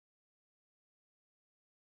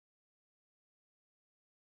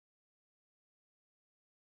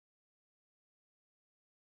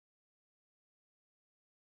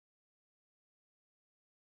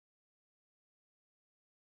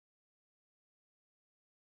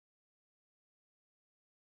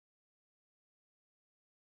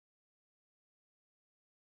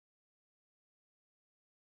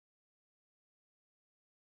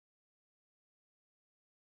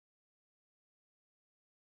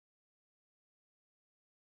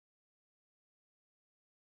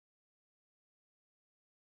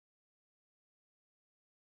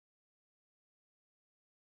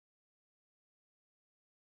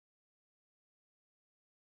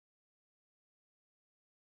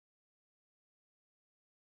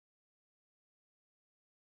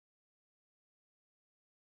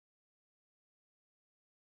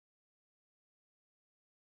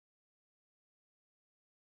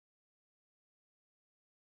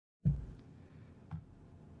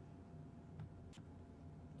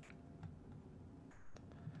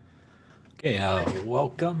Okay,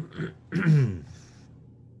 welcome.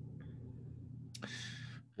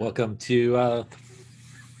 Welcome to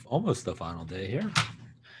almost the final day here.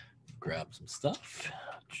 Grab some stuff.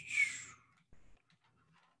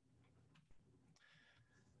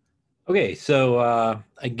 Okay, so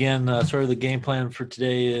again, sort of the game plan for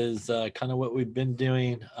today is kind of what we've been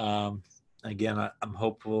doing. Again, I'm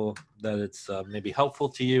hopeful that it's maybe helpful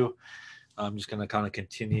to you. I'm just going to kind of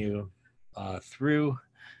continue through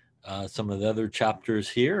some of the other chapters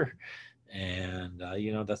here. And,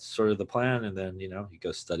 that's sort of the plan. And then, you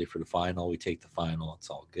go study for the final. We take the final.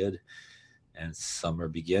 It's all good. And summer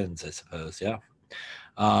begins, I suppose. Yeah.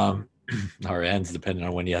 Or ends, depending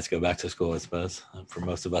on when you have to go back to school, I suppose. For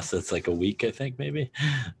most of us, it's like a week, I think, maybe.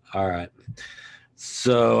 All right.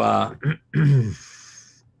 So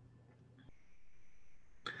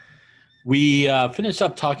we finished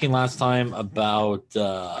up talking last time about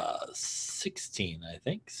 16, I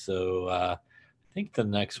think. So I think the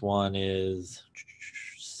next one is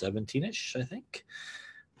 17-ish, I think.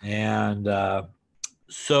 And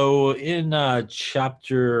so in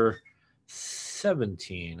chapter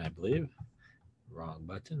 17, I believe. Wrong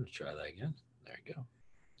button. Let's try that again. There you go.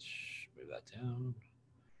 Move that down.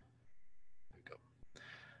 There we go.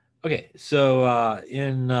 Okay, so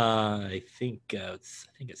in I think it's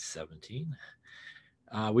 17.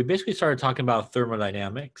 We basically started talking about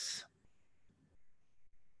thermodynamics.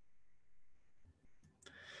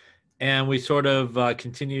 And we sort of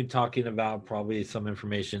continued talking about probably some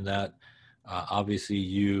information that obviously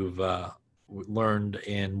you've learned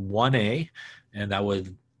in 1A, and that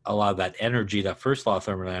would a lot of that energy, that first law of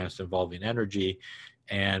thermodynamics involving energy.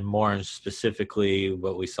 And more specifically,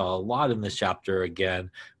 what we saw a lot in this chapter, again,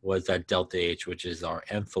 was that delta H, which is our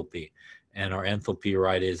enthalpy. And our enthalpy,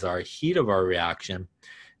 right, is our heat of our reaction.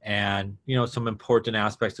 And, some important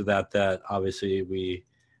aspects of that obviously we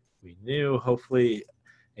knew. Hopefully,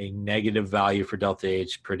 a negative value for delta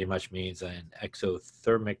H pretty much means an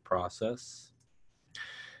exothermic process.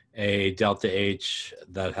 A delta H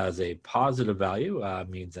that has a positive value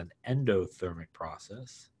means an endothermic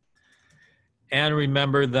process. And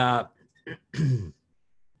remember that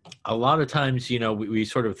a lot of times, we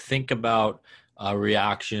sort of think about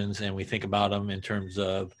reactions, and we think about them in terms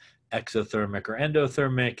of exothermic or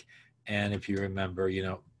endothermic. And if you remember,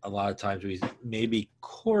 a lot of times we maybe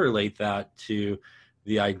correlate that to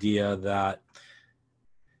the idea that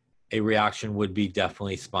a reaction would be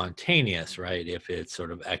definitely spontaneous, right? If it's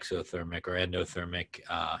sort of exothermic or endothermic,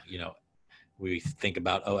 we think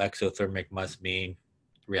about, exothermic must mean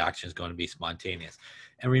reaction is going to be spontaneous.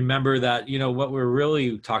 And remember that, what we're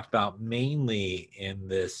really talked about mainly in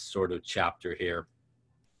this sort of chapter here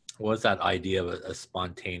was that idea of a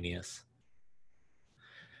spontaneous.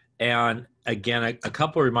 And again, a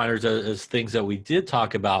couple of reminders as things that we did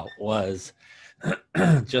talk about was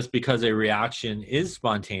just because a reaction is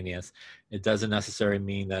spontaneous, it doesn't necessarily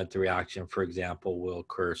mean that the reaction, for example, will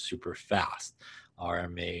occur super fast or it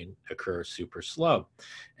may occur super slow.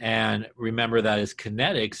 And remember that is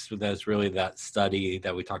kinetics. That's really that study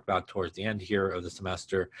that we talked about towards the end here of the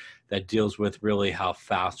semester that deals with really how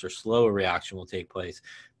fast or slow a reaction will take place.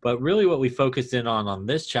 But really what we focused in on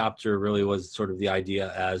this chapter really was sort of the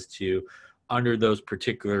idea as to under those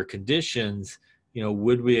particular conditions,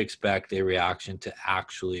 would we expect a reaction to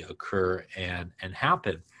actually occur and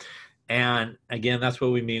happen? And again, that's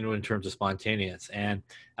what we mean in terms of spontaneous. And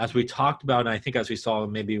as we talked about, and I think as we saw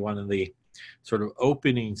maybe one of the sort of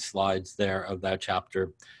opening slides there of that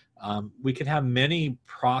chapter, we can have many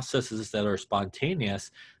processes that are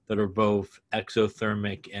spontaneous that are both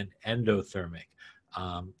exothermic and endothermic.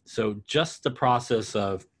 So just the process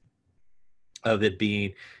of it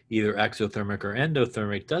being either exothermic or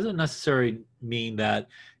endothermic doesn't necessarily mean that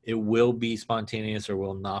it will be spontaneous or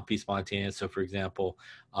will not be spontaneous. So, for example,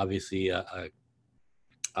 obviously, the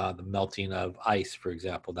melting of ice, for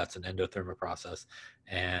example, that's an endothermic process,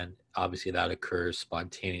 and obviously that occurs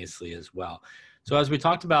spontaneously as well. So, as we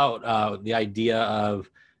talked about, the idea of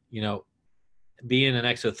being an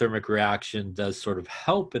exothermic reaction does sort of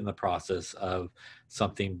help in the process of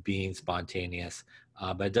something being spontaneous.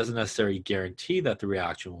 But it doesn't necessarily guarantee that the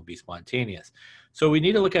reaction will be spontaneous. So we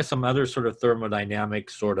need to look at some other sort of thermodynamic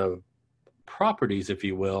sort of properties, if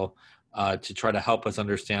you will, to try to help us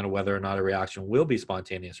understand whether or not a reaction will be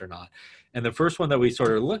spontaneous or not. And the first one that we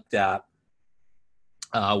sort of looked at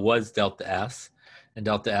was delta S. And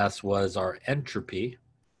delta S was our entropy.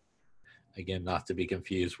 Again, not to be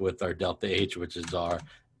confused with our delta H, which is our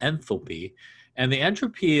enthalpy. And the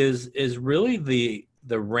entropy is really the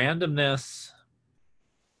randomness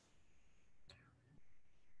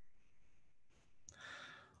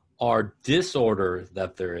or disorder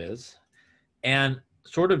that there is And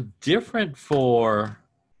sort of different for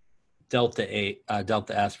delta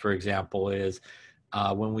S, for example, is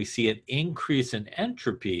when we see an increase in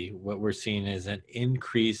entropy, what we're seeing is an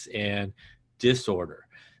increase in disorder.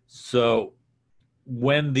 So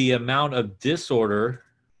when the amount of disorder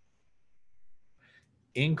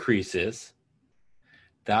increases,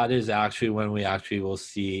 that is actually when we actually will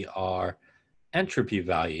see our entropy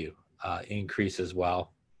value increase as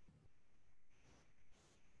well.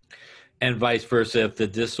 And vice versa, if the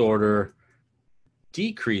disorder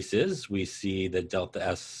decreases, we see the delta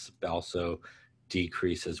S also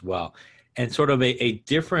decrease as well. And sort of a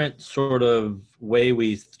different sort of way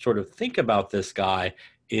we sort of think about this guy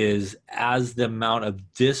is as the amount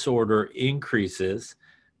of disorder increases,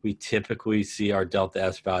 we typically see our delta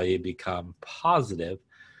S value become positive,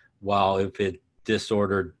 while if it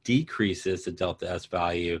disorder decreases, the delta S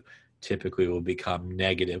value typically will become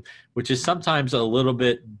negative, which is sometimes a little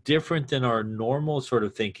bit different than our normal sort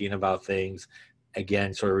of thinking about things.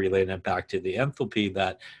 Again, sort of relating it back to the enthalpy,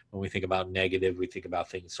 that when we think about negative, we think about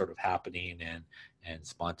things sort of happening and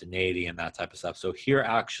spontaneity and that type of stuff. So here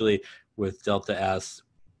actually with delta S,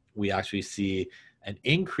 we actually see an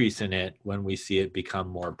increase in it when we see it become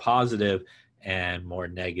more positive, and more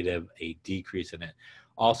negative, a decrease in it.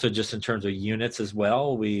 Also, just in terms of units as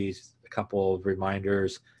well, a couple of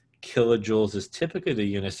reminders. Kilojoules is typically the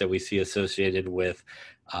units that we see associated with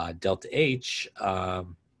delta H.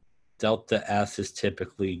 Delta S is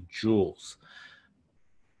typically joules.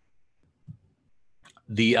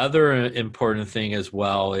 The other important thing as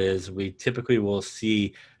well is we typically will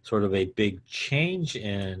see sort of a big change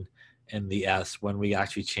in the S when we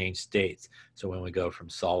actually change states. So when we go from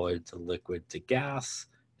solid to liquid to gas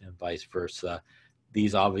and vice versa.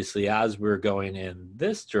 These obviously, as we're going in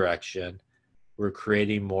this direction, we're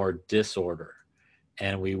creating more disorder.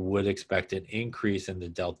 And we would expect an increase in the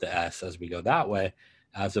delta S as we go that way,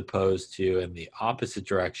 as opposed to in the opposite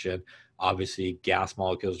direction. Obviously, gas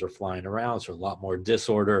molecules are flying around, so a lot more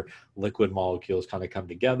disorder. Liquid molecules kind of come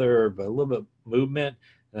together, but a little bit movement.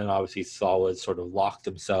 And then obviously solids sort of lock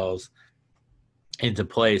themselves into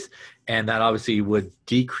place. And that obviously would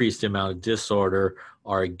decrease the amount of disorder,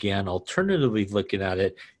 or again, alternatively looking at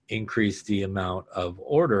it, increase the amount of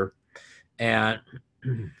order. And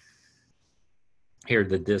here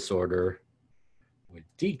the disorder would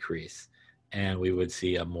decrease, and we would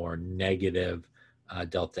see a more negative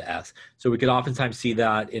delta S. So we could oftentimes see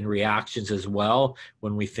that in reactions as well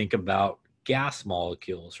when we think about gas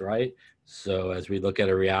molecules, right? So as we look at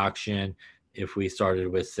a reaction, if we started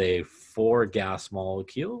with, say, 4 gas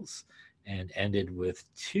molecules and ended with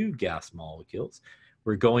 2 gas molecules,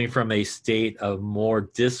 we're going from a state of more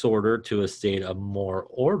disorder to a state of more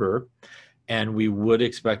order. And we would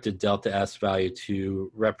expect a delta S value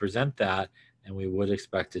to represent that. And we would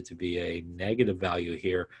expect it to be a negative value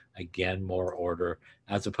here, again, more order,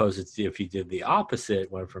 as opposed to if you did the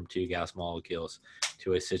opposite, went from 2 gas molecules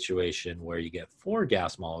to a situation where you get 4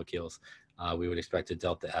 gas molecules, we would expect a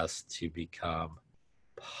delta S to become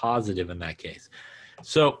positive in that case.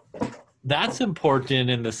 So that's important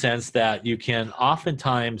in the sense that you can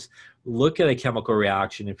oftentimes look at a chemical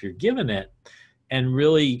reaction if you're given it, and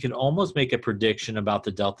really you can almost make a prediction about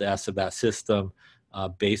the delta S of that system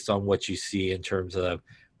based on what you see in terms of,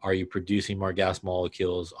 are you producing more gas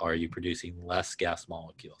molecules? Are you producing less gas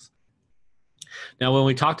molecules? Now, when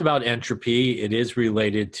we talked about entropy, it is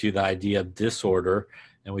related to the idea of disorder.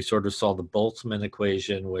 And we sort of saw the Boltzmann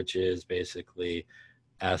equation, which is basically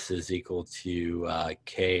S is equal to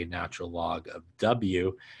K natural log of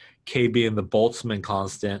W, K being the Boltzmann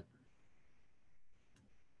constant.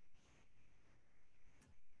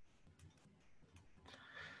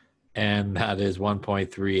 And that is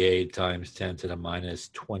 1.38 times 10 to the minus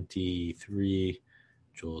 23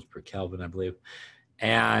 joules per Kelvin, I believe.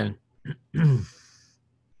 And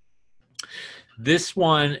this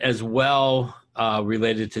one as well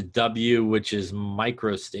related to W, which is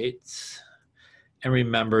microstates. And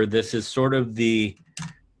remember, this is sort of the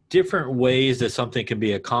different ways that something can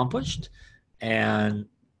be accomplished. And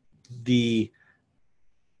the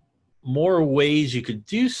more ways you could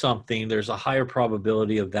do something, there's a higher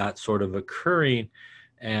probability of that sort of occurring,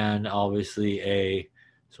 and obviously a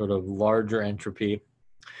sort of larger entropy.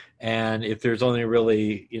 And if there's only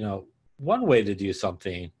really, one way to do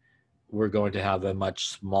something, we're going to have a much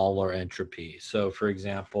smaller entropy. So for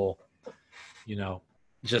example,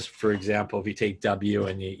 just for example, if you take W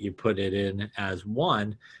and you put it in as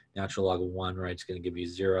 1, natural log of 1, right, it's going to give you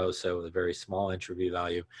 0. So a very small entropy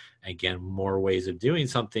value. Again, more ways of doing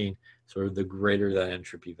something, sort of the greater that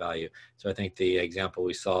entropy value. So I think the example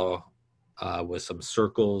we saw was some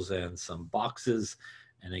circles and some boxes.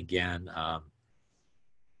 And again,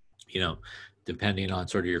 you know, depending on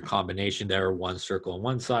sort of your combination there, one circle on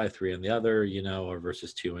one side, three on the other, you know, or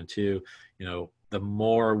versus two and two, you know, the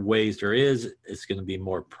more ways there is, it's going to be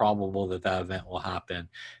more probable that that event will happen.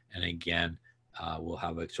 And again, we'll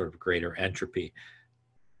have a sort of greater entropy.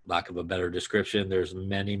 Lack of a better description, there's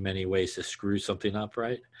many, many ways to screw something up,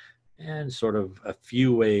 right? And sort of a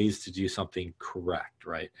few ways to do something correct,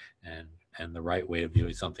 right? And the right way of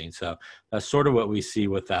doing something. So that's sort of what we see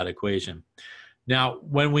with that equation. Now,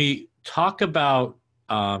 when we talk about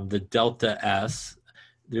the delta S,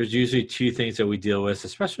 there's usually two things that we deal with,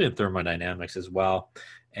 especially in thermodynamics as well.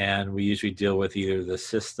 And we usually deal with either the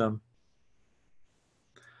system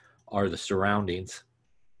or the surroundings.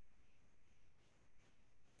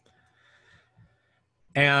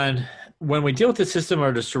 And when we deal with the system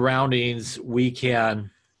or the surroundings, we can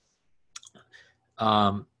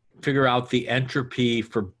figure out the entropy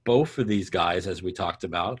for both of these guys, as we talked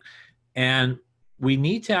about. And we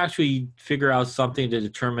need to actually figure out something to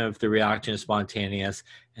determine if the reaction is spontaneous,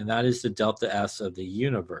 and that is the delta S of the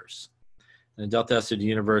universe. And the delta S of the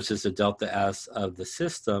universe is the delta S of the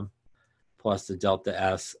system plus the delta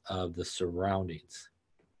S of the surroundings.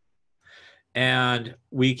 And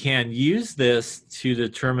we can use this to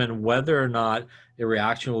determine whether or not a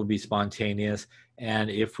reaction will be spontaneous.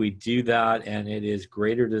 And if we do that and it is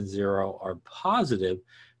greater than 0 or positive,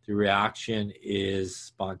 the reaction is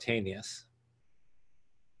spontaneous.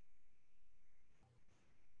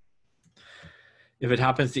 If it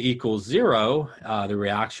happens to equal 0, the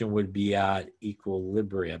reaction would be at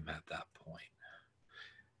equilibrium at that point.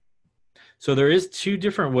 So there is two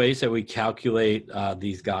different ways that we calculate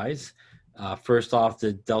these guys. First off,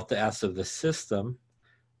 the delta S of the system.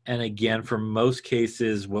 And again, for most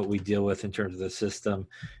cases, what we deal with in terms of the system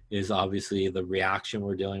is obviously the reaction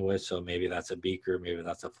we're dealing with. So maybe that's a beaker, maybe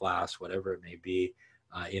that's a flask, whatever it may be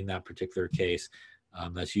in that particular case.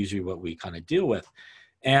 That's usually what we kind of deal with.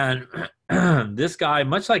 And this guy,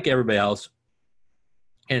 much like everybody else,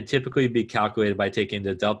 can typically be calculated by taking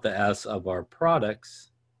the delta S of our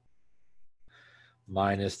products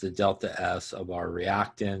minus the delta S of our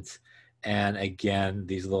reactants. And again,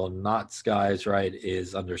 these little knots guys, right,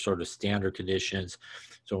 is under sort of standard conditions.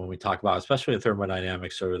 So when we talk about, especially in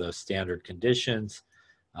thermodynamics, sort of those standard conditions,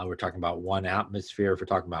 we're talking about 1 atmosphere if we're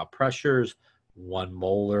talking about pressures, 1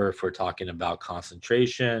 molar if we're talking about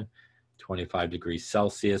concentration, 25 degrees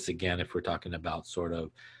Celsius, again, if we're talking about sort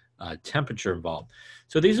of temperature involved.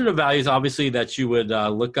 So these are the values, obviously, that you would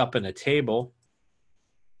look up in a table.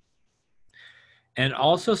 And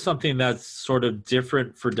also something that's sort of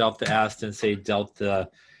different for delta S than, say, delta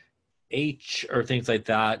H or things like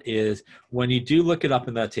that is when you do look it up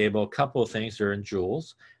in that table, a couple of things are in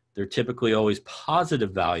joules. They're typically always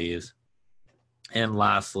positive values. And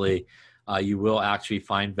lastly, you will actually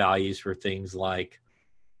find values for things like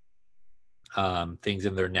things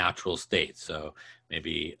in their natural state. So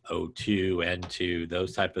maybe O2, N2,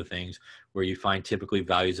 those type of things, where you find typically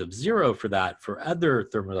values of 0 for that. For other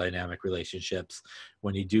thermodynamic relationships,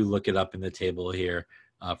 when you do look it up in the table here,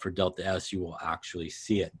 for delta S, you will actually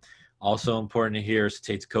see it. Also important here is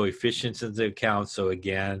to take coefficients into account. So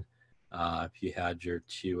again, if you had your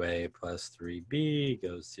 2A plus 3B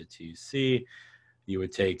goes to 2C, you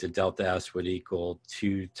would take the delta S would equal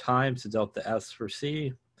 2 times the delta S for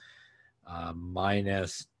C,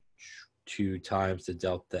 minus 2 times the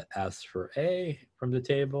delta S for A from the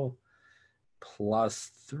table,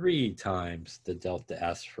 plus 3 times the delta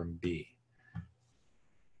S from B.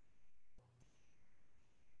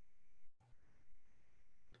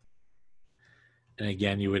 And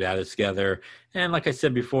again, you would add it together. And like I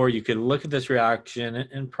said before, you could look at this reaction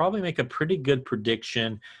and probably make a pretty good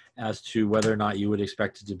prediction as to whether or not you would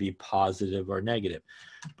expect it to be positive or negative.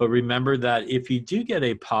 But remember that if you do get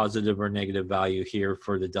a positive or negative value here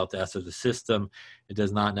for the delta S of the system, it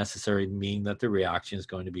does not necessarily mean that the reaction is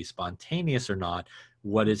going to be spontaneous or not.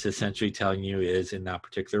 What it's essentially telling you is in that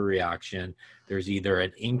particular reaction, there's either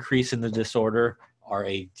an increase in the disorder or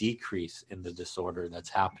a decrease in the disorder that's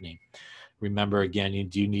happening. Remember, again, you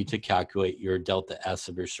do need to calculate your delta S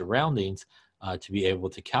of your surroundings to be able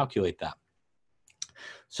to calculate that.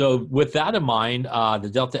 So with that in mind, the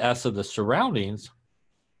delta S of the surroundings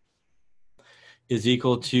is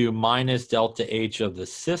equal to minus delta H of the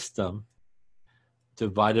system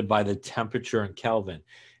divided by the temperature in Kelvin.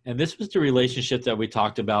 And this was the relationship that we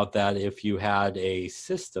talked about, that if you had a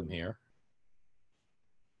system here,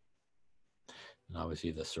 and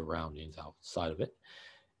obviously the surroundings outside of it,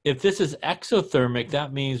 if this is exothermic,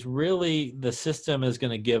 that means really the system is going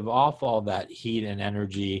to give off all that heat and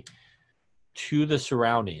energy to the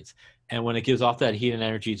surroundings. And when it gives off that heat and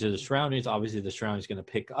energy to the surroundings, obviously the surroundings is going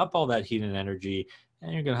to pick up all that heat and energy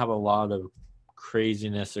and you're going to have a lot of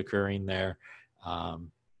craziness occurring there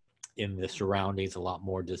in the surroundings, a lot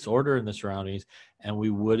more disorder in the surroundings, and we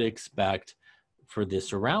would expect for the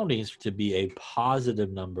surroundings to be a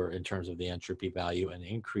positive number in terms of the entropy value, an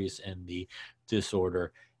increase in the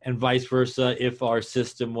disorder, and vice versa if our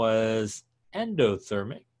system was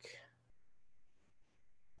endothermic.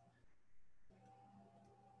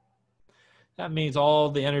 That means all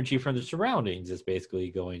the energy from the surroundings is basically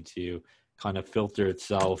going to kind of filter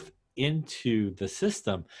itself into the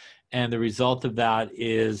system. And the result of that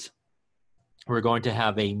is we're going to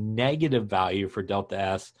have a negative value for delta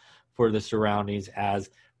S for the surroundings, as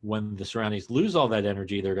when the surroundings lose all that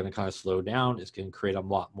energy, they're going to kind of slow down. It's going to create a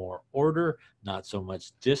lot more order, not so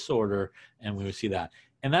much disorder, and we will see that.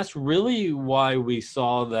 And that's really why we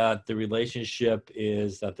saw that the relationship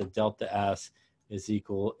is that the delta S is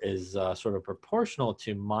sort of proportional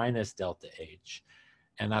to minus delta H.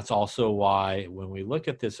 And that's also why when we look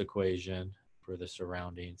at this equation for the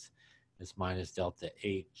surroundings, it's minus delta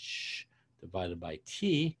H divided by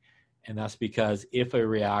T. And that's because if a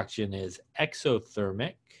reaction is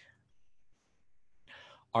exothermic,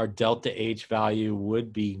 our delta H value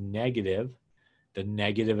would be negative. The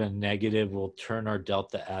negative and negative will turn our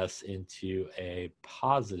delta S into a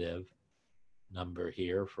positive number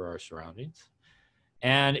here for our surroundings.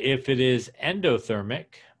 And if it is endothermic,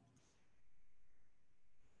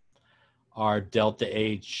 our delta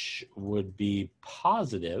H would be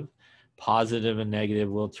positive. Positive and negative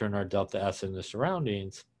will turn our delta S in the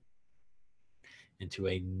surroundings into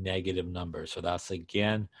a negative number. So that's,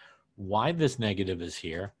 again, why this negative is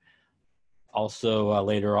here. Also,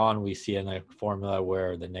 later on, we see in a formula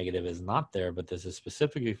where the negative is not there, but this is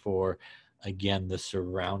specifically for, again, the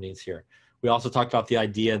surroundings here. We also talked about the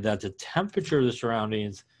idea that the temperature of the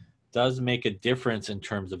surroundings does make a difference in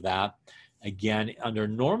terms of that. Again, under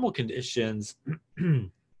normal conditions,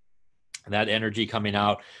 that energy coming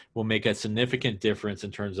out will make a significant difference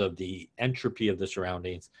in terms of the entropy of the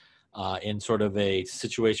surroundings. In sort of a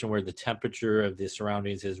situation where the temperature of the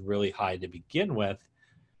surroundings is really high to begin with,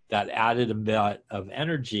 that added amount of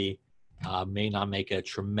energy may not make a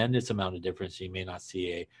tremendous amount of difference. You may not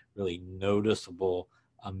see a really noticeable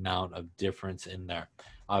amount of difference in there.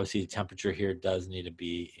 Obviously, the temperature here does need to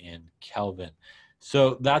be in Kelvin.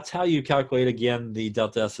 So that's how you calculate, again, the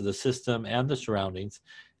delta S of the system and the surroundings.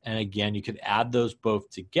 And again, you could add those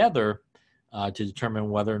both together to determine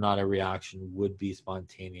whether or not a reaction would be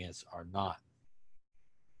spontaneous or not.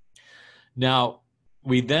 Now,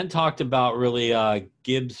 we then talked about really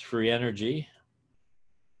Gibbs free energy.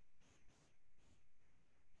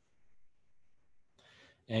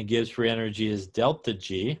 And Gibbs free energy is delta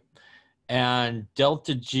G. And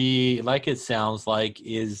delta G, like it sounds like,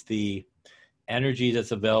 is the energy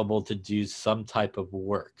that's available to do some type of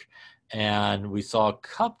work. And we saw a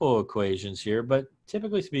couple equations here, but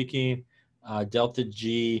typically speaking, delta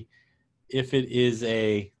G, if it is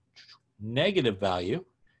a negative value,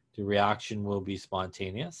 the reaction will be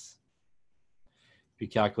spontaneous. If you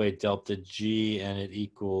calculate delta G and it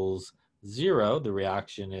equals 0, the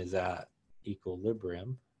reaction is at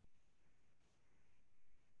equilibrium.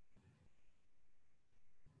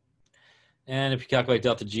 And if you calculate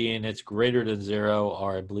delta G and it's greater than 0,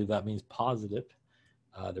 or I believe that means positive,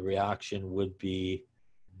 the reaction would be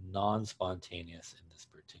non-spontaneous in this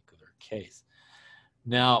particular case.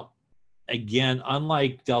 Now, again,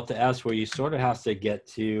 unlike delta S, where you sort of have to get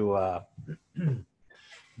to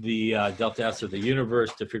the delta S of the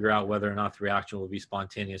universe to figure out whether or not the reaction will be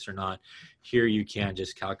spontaneous or not, here you can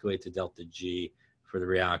just calculate the delta G for the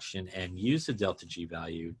reaction and use the delta G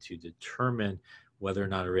value to determine whether or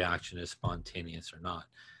not a reaction is spontaneous or not.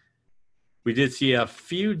 We did see a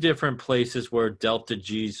few different places where delta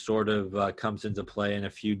G sort of comes into play, in a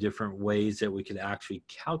few different ways that we could actually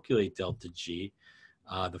calculate delta G.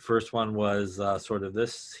 The first one was sort of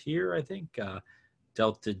this here, I think.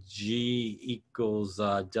 Delta G equals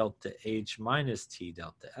delta H minus T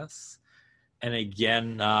delta S. And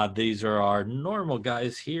again, these are our normal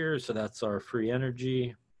guys here, so that's our free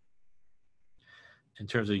energy. In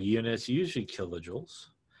terms of units, usually kilojoules.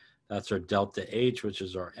 That's our delta H, which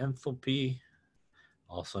is our enthalpy.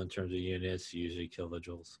 Also in terms of units, usually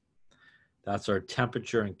kilojoules. That's our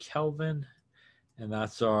temperature in Kelvin. And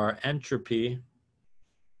that's our entropy,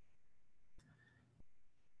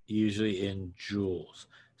 usually in joules.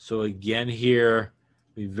 So again here,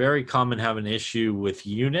 we very common have an issue with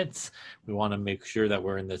units. We want to make sure that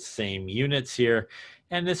we're in the same units here.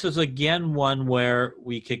 And this is again one where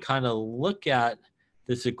we could kind of look at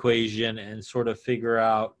this equation and sort of figure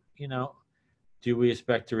out, you know, do we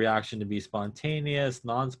expect the reaction to be spontaneous,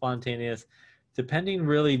 non-spontaneous, depending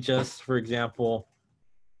really just, for example,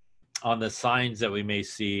 on the signs that we may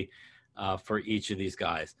see for each of these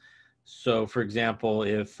guys. So for example,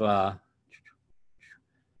 if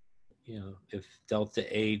if delta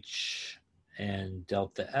H and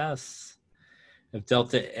delta S, if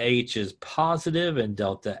delta H is positive and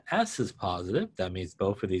delta S is positive, that means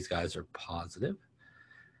both of these guys are positive.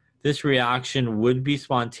 This reaction would be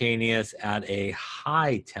spontaneous at a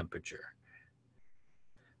high temperature.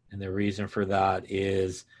 And the reason for that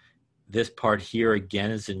is this part here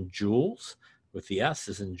again is in joules, with the S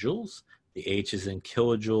is in joules, the H is in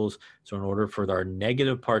kilojoules. So in order for our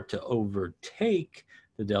negative part to overtake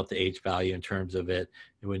the delta H value in terms of it,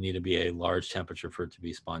 it would need to be a large temperature for it to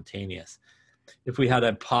be spontaneous. If we had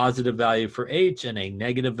a positive value for H and a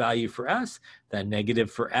negative value for S, that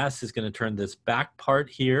negative for S is going to turn this back part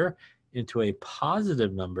here into a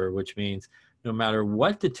positive number, which means no matter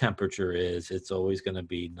what the temperature is, it's always going to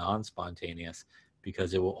be non-spontaneous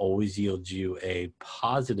because it will always yield you a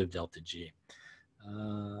positive delta G.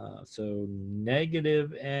 So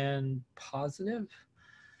negative and positive.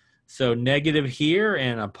 So negative here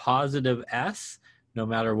and a positive S, no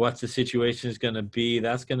matter what the situation is going to be,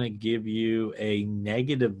 that's going to give you a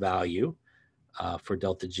negative value for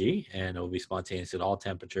delta G, and it will be spontaneous at all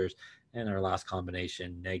temperatures. And our last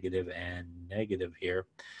combination, negative and negative here.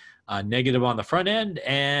 Negative on the front end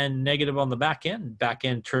and negative on the back end. Back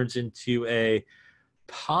end turns into a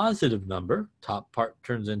positive number. Top part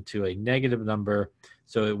turns into a negative number.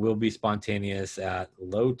 So it will be spontaneous at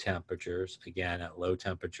low temperatures. Again, at low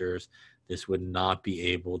temperatures, this would not be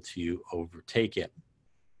able to overtake it.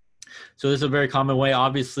 So this is a very common way.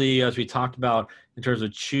 Obviously, as we talked about in terms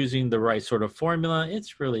of choosing the right sort of formula,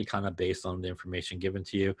 it's really kind of based on the information given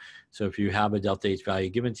to you. So if you have a delta H value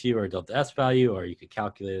given to you or a delta S value, or you could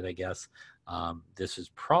calculate it, I guess, this is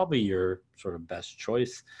probably your sort of best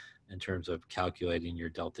choice in terms of calculating your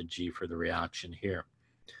delta G for the reaction here.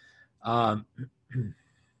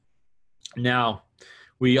 Now,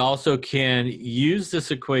 we also can use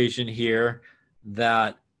this equation here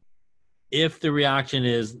that if the reaction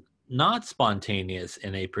is not spontaneous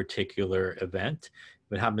in a particular event,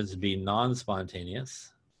 if it happens to be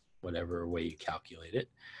non-spontaneous, whatever way you calculate it,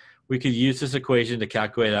 we could use this equation to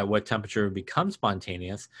calculate at what temperature it would become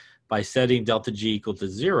spontaneous by setting delta G equal to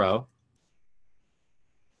 0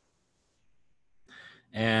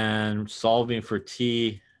 and solving for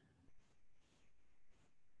T.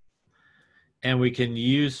 And we can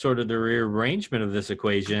use sort of the rearrangement of this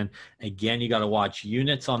equation. Again, you got to watch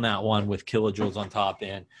units on that one with kilojoules on top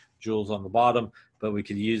and joules on the bottom, but we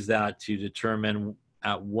could use that to determine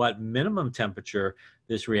at what minimum temperature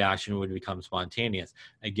this reaction would become spontaneous.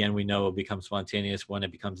 Again, we know it will become spontaneous when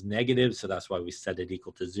it becomes negative, so that's why we set it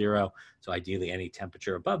equal to 0. So ideally, any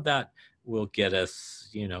temperature above that will get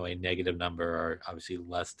us, a negative number, or obviously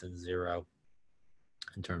less than 0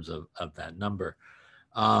 in terms of that number.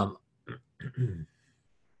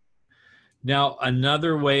 Now,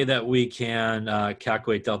 another way that we can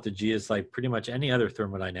calculate delta G is like pretty much any other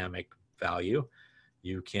thermodynamic value.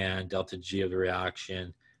 You can delta G of the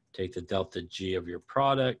reaction, take the delta G of your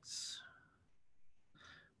products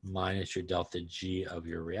minus your delta G of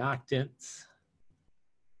your reactants.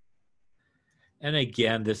 And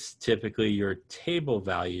again, this is typically your table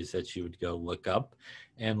values that you would go look up.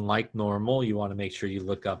 And like normal, you want to make sure you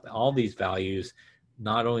look up all these values,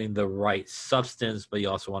 not only the right substance, but you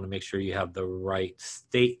also want to make sure you have the right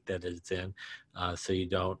state that it's in, so you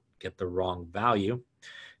don't get the wrong value.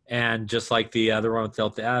 And just like the other one with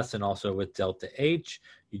delta S and also with delta H,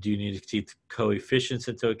 you do need to take the coefficients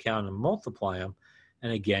into account and multiply them.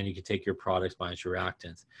 And again, you can take your products minus your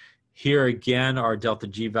reactants. Here again, our delta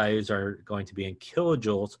G values are going to be in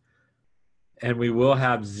kilojoules, and we will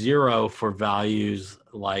have 0 for values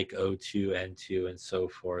like O2, N2, and so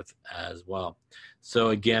forth as well. So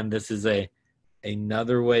again, this is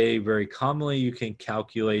another way very commonly you can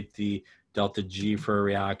calculate the delta G for a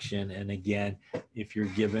reaction. And again, if you're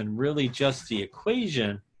given really just the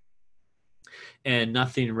equation and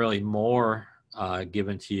nothing really more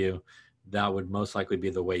given to you, that would most likely be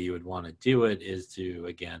the way you would want to do it, is to,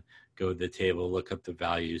 again, go to the table, look up the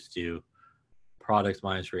values, do products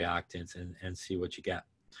minus reactants, and see what you get.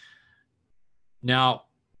 Now,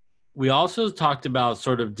 we also talked about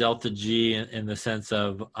sort of delta G in the sense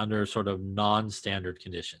of under sort of non-standard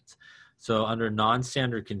conditions. So under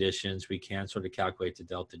non-standard conditions, we can sort of calculate the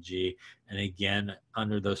delta G. And again,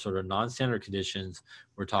 under those sort of non-standard conditions,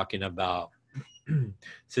 we're talking about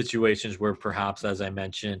situations where perhaps, as I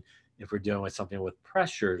mentioned, if we're dealing with something with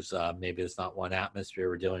pressures, maybe it's not 1 atmosphere,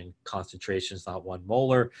 we're dealing concentrations, not 1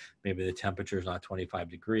 molar, maybe the temperature is not 25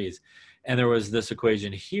 degrees. And there was this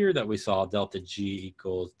equation here that we saw, delta G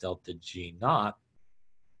equals delta G naught.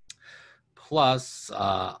 plus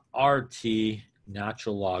RT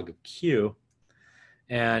natural log of Q.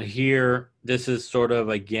 And here, this is sort of,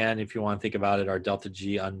 again, if you want to think about it, our delta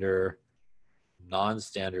G under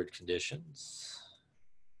non-standard conditions.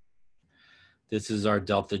 This is our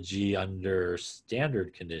delta G under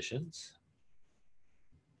standard conditions,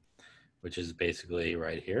 which is basically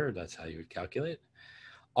right here. That's how you would calculate.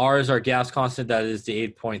 R is our gas constant. That is the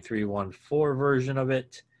 8.314 version of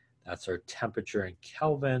it. That's our temperature in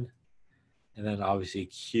Kelvin. And then obviously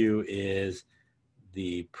Q is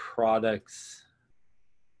the products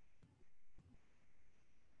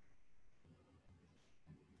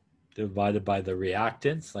divided by the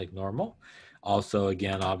reactants like normal. Also,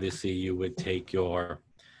 again, obviously you would take your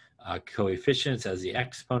coefficients as the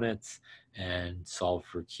exponents and solve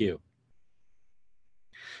for Q.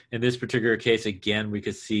 In this particular case, again, we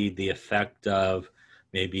could see the effect of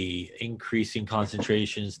maybe increasing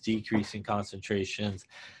concentrations, decreasing concentrations.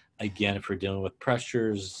 Again, if we're dealing with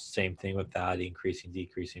pressures, same thing with that, increasing,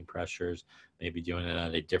 decreasing pressures, maybe doing it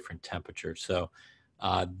at a different temperature. So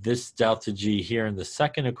this delta G here in the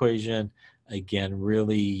second equation, again,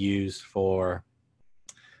 really used for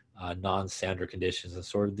non-standard conditions and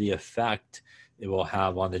sort of the effect it will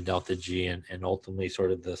have on the delta G and ultimately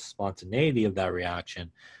sort of the spontaneity of that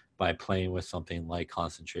reaction by playing with something like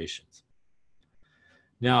concentrations.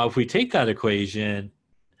 Now, if we take that equation,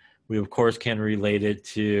 we of course can relate it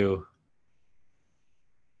to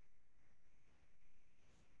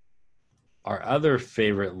our other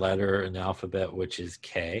favorite letter in the alphabet, which is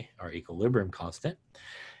K, our equilibrium constant.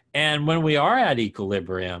 And when we are at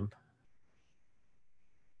equilibrium,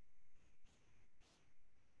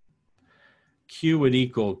 Q would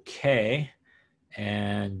equal K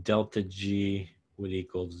and delta G would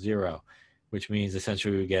equal 0, which means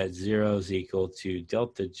essentially we get 0 is equal to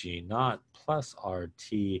delta G naught plus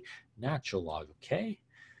RT natural log of K.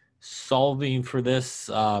 Solving for this,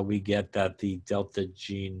 we get that the delta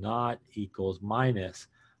G naught equals minus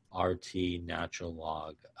RT natural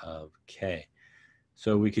log of K.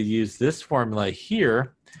 So we could use this formula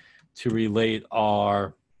here to relate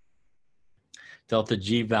our delta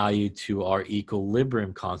G value to our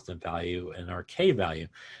equilibrium constant value and our K value.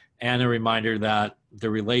 And a reminder that the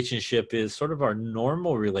relationship is sort of our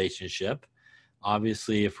normal relationship.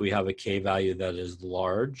 Obviously, if we have a K value that is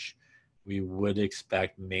large, we would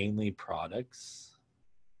expect mainly products.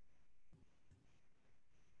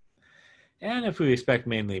 And if we expect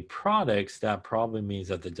mainly products, that probably means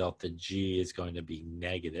that the delta G is going to be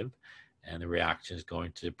negative and the reaction is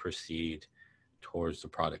going to proceed towards the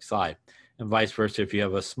product side. And vice versa, if you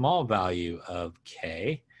have a small value of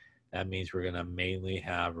K, that means we're going to mainly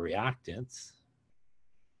have reactants.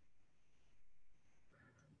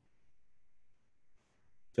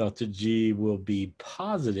 Delta G will be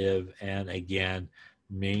positive and again,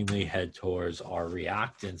 mainly head towards our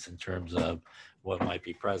reactants in terms of what might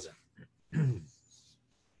be present.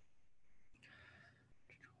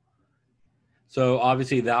 So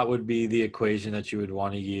obviously that would be the equation that you would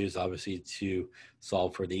want to use, obviously, to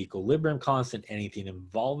solve for the equilibrium constant. Anything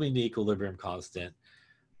involving the equilibrium constant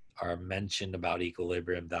are mentioned about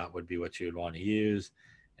equilibrium, that would be what you would want to use.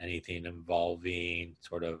 Anything involving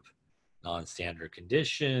sort of non-standard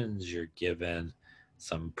conditions, you're given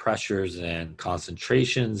some pressures and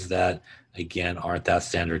concentrations that, again, aren't that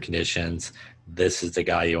standard conditions. This is the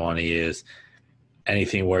guy you want to use.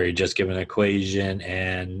 Anything where you're just given an equation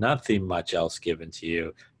and nothing much else given to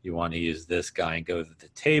you, you want to use this guy and go to the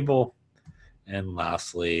table. And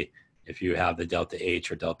lastly, if you have the delta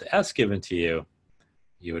H or delta S given to you,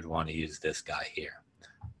 you would want to use this guy here.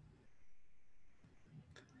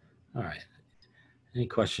 All right. Any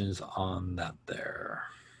questions on that there?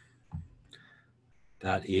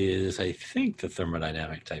 That is, I think, the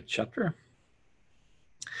thermodynamic type chapter.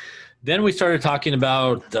 Then we started talking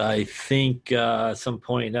about, I think, some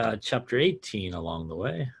point, chapter 18 along the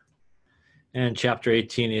way. And chapter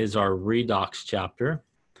 18 is our redox chapter.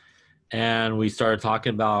 And we started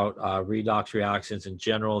talking about redox reactions in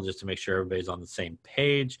general, just to make sure everybody's on the same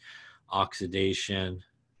page. Oxidation,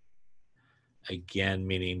 again,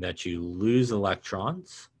 meaning that you lose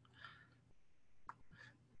electrons.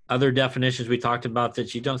 Other definitions we talked about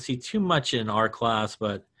that you don't see too much in our class,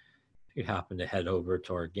 but if you happen to head over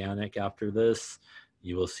to organic after this,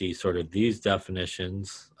 you will see sort of these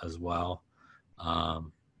definitions as well.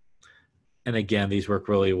 And again, these work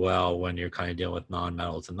really well when you're kind of dealing with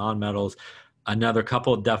nonmetals and nonmetals. Another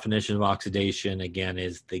couple of definitions of oxidation, again,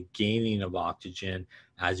 is the gaining of oxygen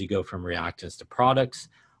as you go from reactants to products,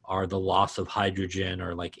 or the loss of hydrogen,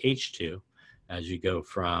 or like H2, as you go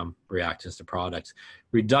from reactants to products.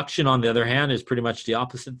 Reduction, on the other hand, is pretty much the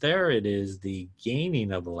opposite there. It is the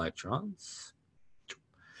gaining of electrons,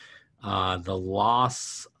 the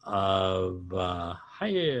loss of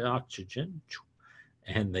high oxygen,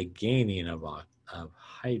 and the gaining of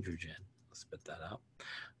hydrogen. Let's spit that out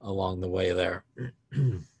along the way there.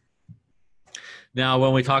 Now,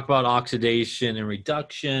 when we talk about oxidation and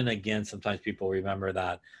reduction, again, sometimes people remember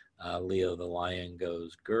that Leo the lion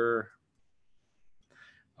goes grr,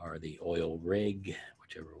 or the oil rig,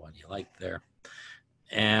 whichever one you like there.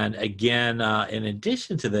 And again, in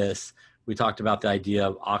addition to this, we talked about the idea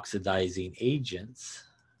of oxidizing agents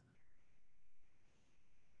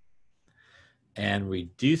and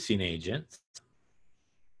reducing agents.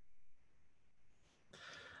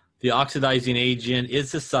 The oxidizing agent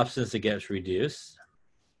is the substance that gets reduced.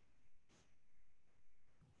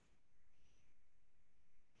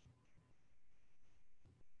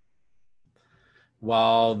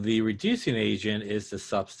 While the reducing agent is the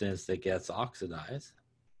substance that gets oxidized.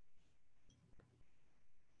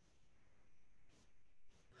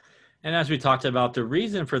 And as we talked about, the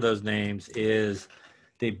reason for those names is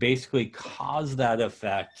they basically cause that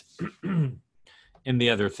effect in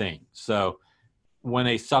the other thing. So when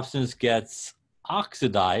a substance gets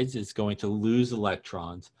oxidized, it's going to lose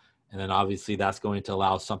electrons. And then obviously that's going to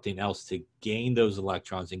allow something else to gain those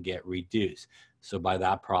electrons and get reduced. So by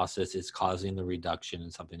that process, it's causing the reduction in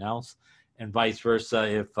something else. And vice versa,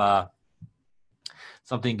 if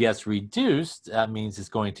something gets reduced, that means it's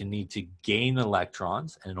going to need to gain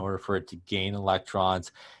electrons. And in order for it to gain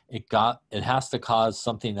electrons, it has to cause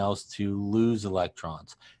something else to lose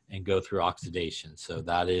electrons and go through oxidation. So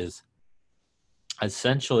that is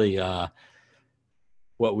essentially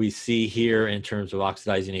what we see here in terms of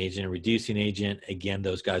oxidizing agent and reducing agent. Again,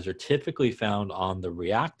 those guys are typically found on the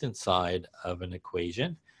reactant side of an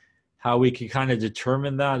equation. How we can kind of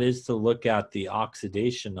determine that is to look at the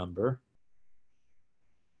oxidation number,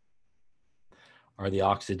 or the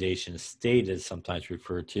oxidation state is sometimes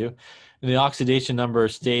referred to. And the oxidation number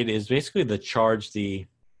state is basically the charge the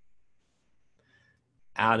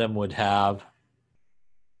atom would have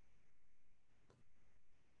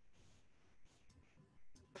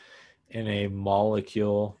in a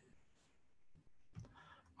molecule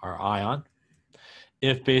or ion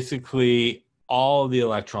if basically all the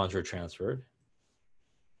electrons are transferred.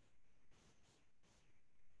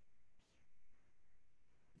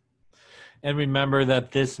 And remember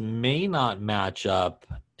that this may not match up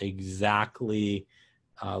exactly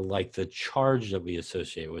like the charge that we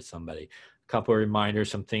associate with somebody. A couple of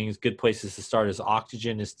reminders, some things, good places to start is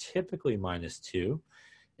oxygen is typically -2,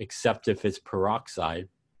 except if it's peroxide,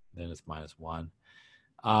 then it's -1.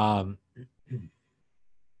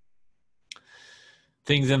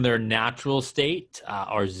 Things in their natural state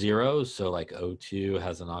are 0. So like O2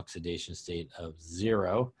 has an oxidation state of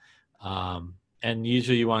 0. And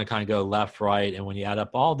usually you want to kind of go left, right. And when you add up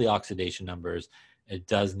all the oxidation numbers, it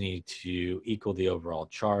does need to equal the overall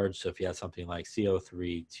charge. So if you have something like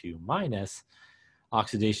CO3 2 minus,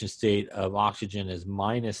 oxidation state of oxygen is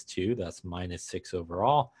 -2. That's -6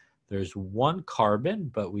 overall. There's 1 carbon,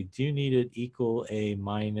 but we do need it equal a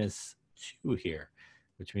 -2 here,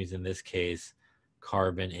 which means in this case,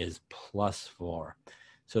 carbon is +4.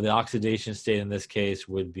 So the oxidation state in this case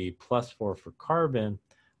would be +4 for carbon.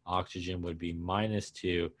 Oxygen would be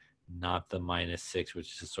 -2, not the -6,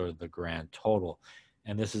 which is sort of the grand total.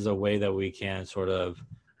 And this is a way that we can sort of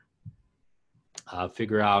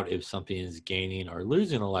figure out if something is gaining or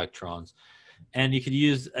losing electrons. And you could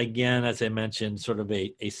use, again, as I mentioned, sort of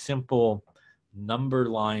a simple number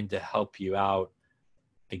line to help you out.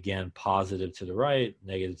 Again, positive to the right,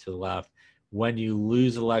 negative to the left. When you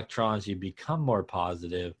lose electrons, you become more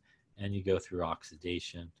positive and you go through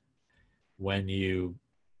oxidation. When you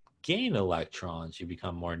gain electrons, you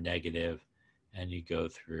become more negative and you go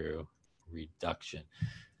through reduction.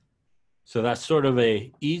 So that's sort of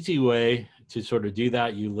a easy way to sort of do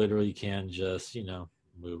that. You literally can just,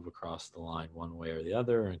 move across the line one way or the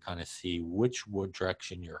other and kind of see which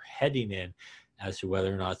direction you're heading in as to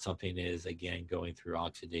whether or not something is, again, going through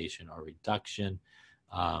oxidation or reduction.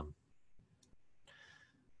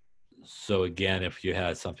 So again, if you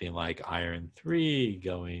had something like iron 3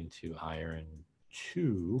 going to iron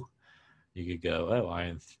 2, you could go, oh,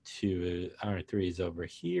 iron 3 is over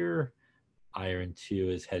here. Iron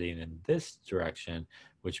 2 is heading in this direction,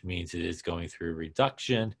 which means it is going through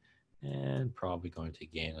reduction and probably going to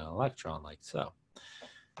gain an electron like so.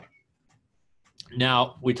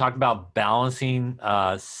 Now, we talked about balancing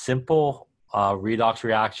simple redox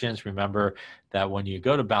reactions. Remember that when you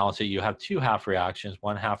go to balance it, you have 2 half reactions.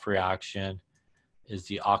 One half reaction is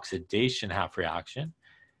the oxidation half reaction.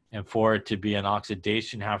 And for it to be an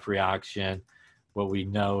oxidation half reaction, what we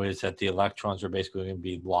know is that the electrons are basically going to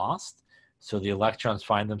be lost. So the electrons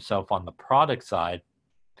find themselves on the product side.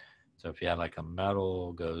 So if you had like a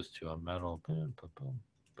metal goes to a metal, boom, boom, boom,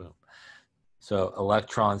 boom. So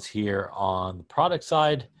electrons here on the product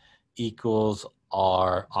side equals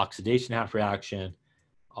our oxidation half reaction.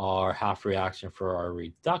 Our half reaction for our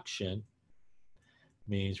reduction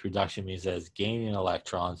means that it's gaining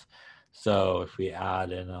electrons. So if we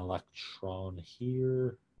add an electron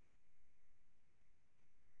here,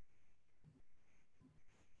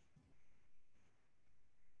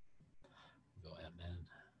 go MN,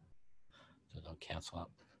 so don't cancel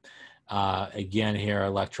out. Again, here,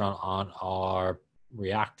 electron on our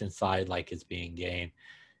reactant side, like it's being gained.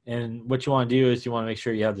 And what you want to do is you want to make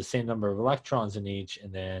sure you have the same number of electrons in each,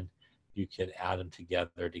 and then you could add them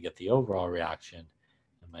together to get the overall reaction.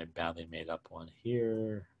 And my badly made up one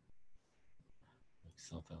here, like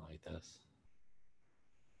something like this.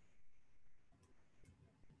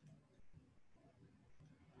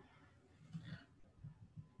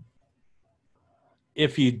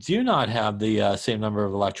 If you do not have the same number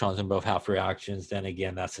of electrons in both half reactions, then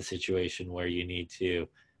again, that's a situation where you need to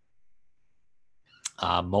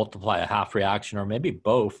multiply a half reaction, or maybe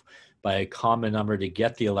both, by a common number to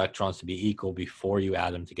get the electrons to be equal before you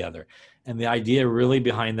add them together. And the idea really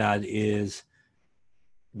behind that is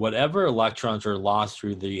whatever electrons are lost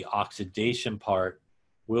through the oxidation part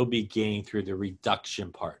will be gained through the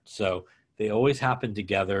reduction part. So they always happen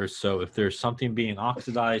together. So if there's something being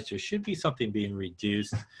oxidized, there should be something being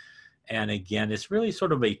reduced. And again, it's really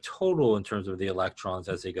sort of a total in terms of the electrons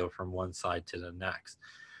as they go from one side to the next.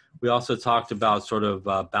 We also talked about sort of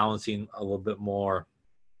balancing a little bit more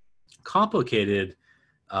complicated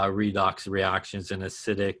redox reactions in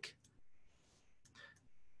acidic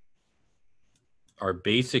or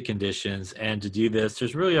basic conditions. And to do this,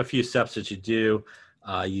 there's really a few steps that you do.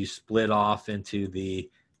 You split off into the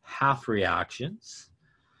half reactions.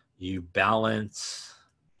 You balance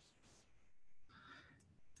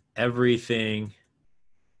everything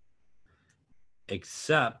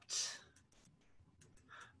except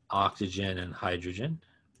oxygen and hydrogen.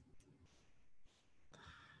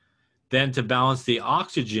 Then to balance the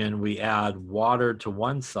oxygen, we add water to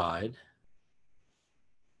one side.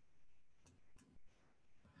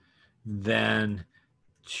 Then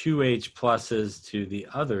 2H pluses to the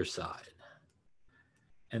other side.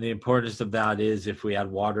 And the importance of that is if we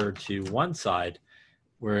add water to one side,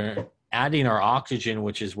 we're adding our oxygen,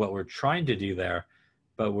 which is what we're trying to do there,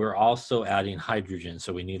 but we're also adding hydrogen.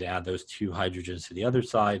 So we need to add those two hydrogens to the other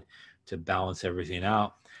side to balance everything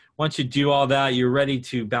out. Once you do all that, you're ready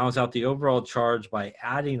to balance out the overall charge by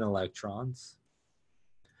adding electrons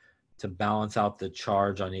to balance out the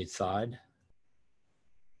charge on each side.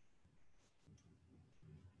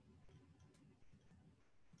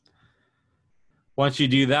 Once you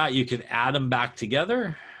do that, you can add them back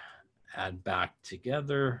together, add back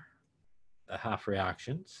together the half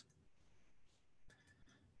reactions.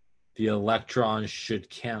 The electrons should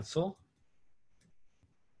cancel.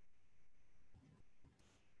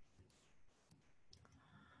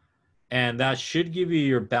 And that should give you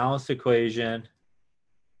your balanced equation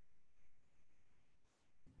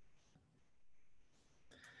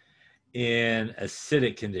in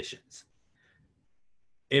acidic conditions.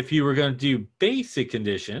 If you were going to do basic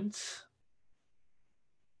conditions,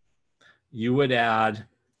 you would add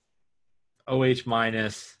OH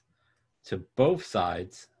minus to both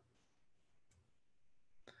sides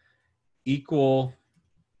equal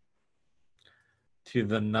to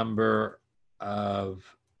the number of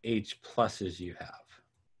H pluses you have.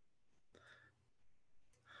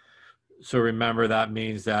 So remember, that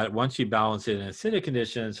means that once you balance it in acidic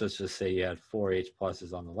conditions, let's just say you had 4 H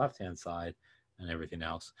pluses on the left-hand side and everything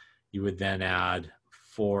else, you would then add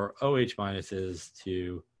 4 OH minuses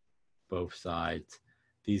to both sides.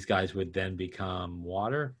 These guys would then become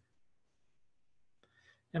water.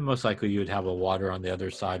 And most likely you would have a water on the other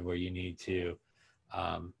side where you need to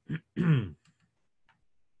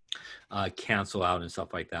cancel out and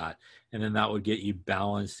stuff like that. And then that would get you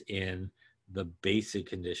balanced in the basic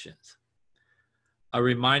conditions. A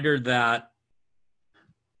reminder that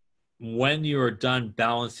when you are done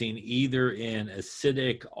balancing either in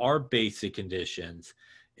acidic or basic conditions,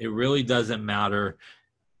 it really doesn't matter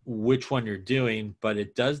which one you're doing, but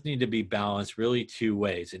it does need to be balanced really two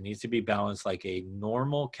ways. It needs to be balanced like a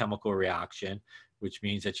normal chemical reaction, which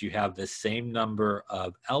means that you have the same number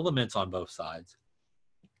of elements on both sides.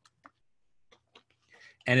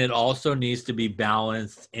 And it also needs to be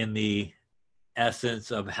balanced in the essence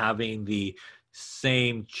of having the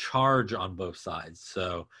same charge on both sides.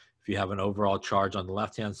 So if you have an overall charge on the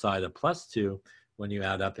left-hand side of +2, when you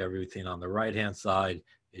add up everything on the right-hand side,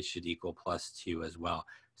 it should equal +2 as well.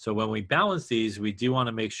 So when we balance these, we do want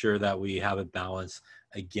to make sure that we have it balanced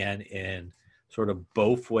again in sort of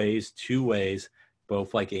both ways, two ways,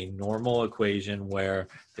 both like a normal equation where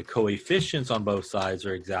the coefficients on both sides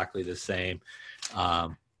are exactly the same.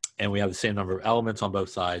 And we have the same number of elements on both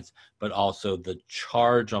sides, but also the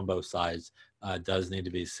charge on both sides does need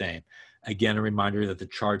to be the same. Again, a reminder that the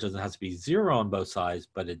charge doesn't have to be 0 on both sides,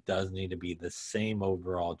 but it does need to be the same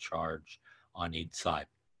overall charge on each side.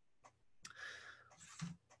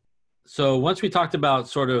 So once we talked about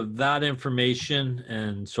sort of that information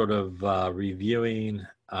and sort of reviewing,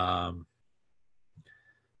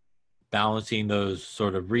 balancing those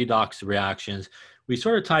sort of redox reactions, we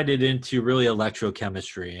sort of tied it into really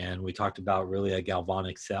electrochemistry, and we talked about really a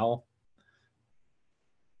galvanic cell.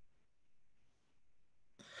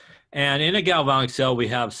 And in a galvanic cell, we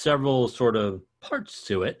have several sort of parts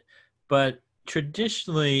to it, but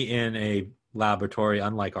traditionally in a laboratory,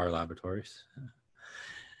 unlike our laboratories,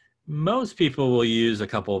 most people will use a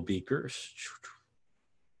couple of beakers.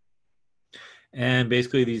 And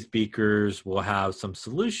basically these beakers will have some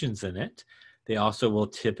solutions in it. They also will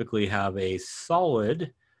typically have a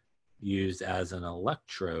solid used as an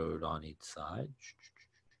electrode on each side.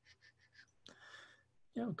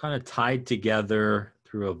 You know, kind of tied together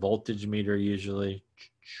through a voltage meter usually.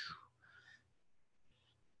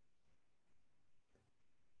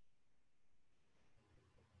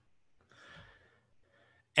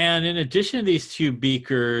 And in addition to these two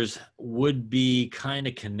beakers would be kind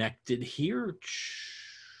of connected here.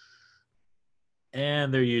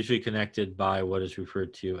 And they're usually connected by what is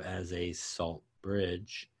referred to as a salt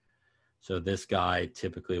bridge. So this guy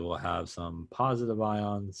typically will have some positive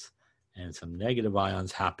ions and some negative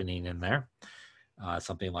ions happening in there.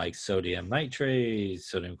 Something like sodium nitrate,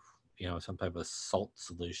 sodium, you know, some type of salt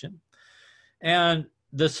solution. And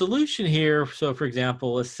the solution here, so for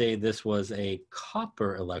example, let's say this was a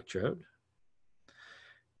copper electrode.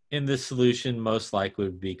 In this solution, most likely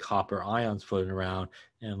would be copper ions floating around.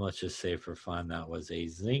 And let's just say for fun, that was a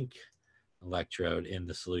zinc electrode in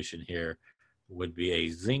the solution here, would be a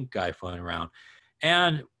zinc guy floating around.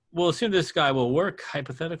 And we'll assume this guy will work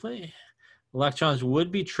hypothetically. Electrons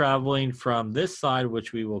would be traveling from this side,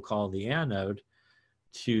 which we will call the anode,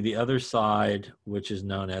 to the other side, which is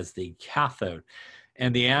known as the cathode.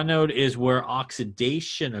 And the anode is where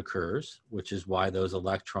oxidation occurs, which is why those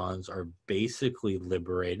electrons are basically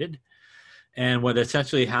liberated. And what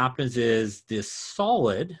essentially happens is this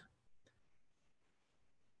solid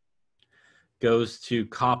goes to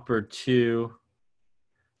copper 2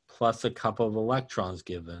 plus a couple of electrons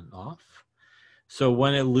given off. So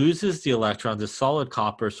when it loses the electrons, the solid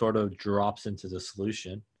copper sort of drops into the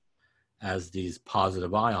solution as these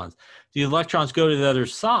positive ions. The electrons go to the other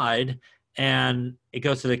side, and it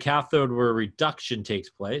goes to the cathode where reduction takes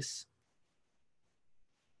place.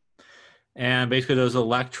 And basically those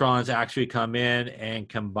electrons actually come in and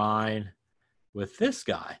combine with this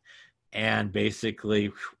guy. And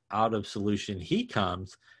basically out of solution he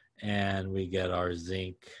comes, and we get our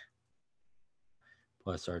zinc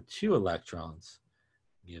plus our 2 electrons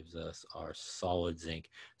gives us our solid zinc.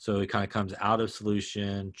 So it kind of comes out of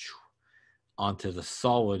solution onto the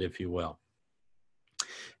solid, if you will.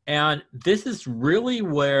 And this is really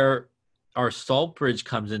where our salt bridge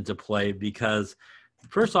comes into play, because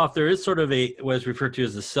first off, there is sort of what is referred to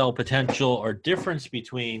as the cell potential or difference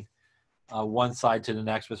between one side to the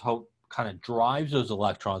next, which kind of drives those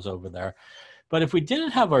electrons over there. But if we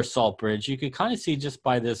didn't have our salt bridge, you could kind of see just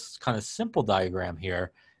by this kind of simple diagram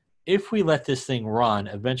here, if we let this thing run,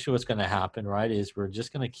 eventually what's going to happen, right, is we're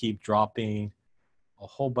just going to keep dropping a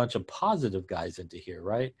whole bunch of positive guys into here,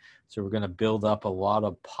 right? So we're going to build up a lot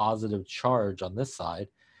of positive charge on this side.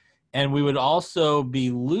 And we would also be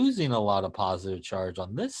losing a lot of positive charge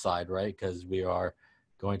on this side, right? Because we are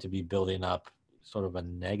going to be building up sort of a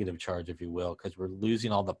negative charge, if you will, because we're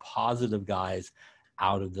losing all the positive guys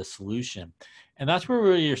out of the solution. And that's where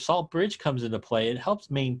really your salt bridge comes into play. It helps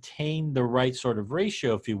maintain the right sort of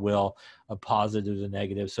ratio, if you will, of positive to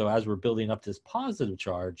negative. So as we're building up this positive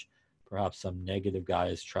charge, perhaps some negative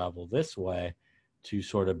guys travel this way to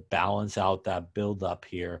sort of balance out that buildup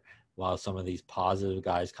here, while some of these positive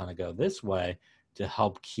guys kind of go this way to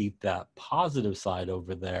help keep that positive side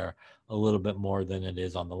over there a little bit more than it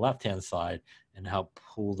is on the left-hand side, and help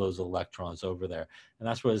pull those electrons over there. And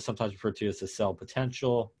that's what is sometimes referred to as the cell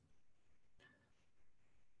potential,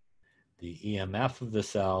 the EMF of the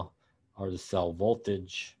cell, or the cell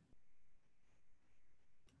voltage.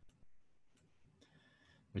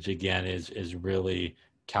 which again is really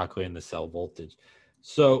calculating the cell voltage.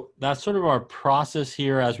 So that's sort of our process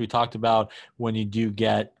here, as we talked about. When you do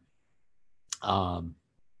get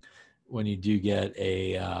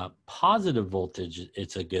a positive voltage,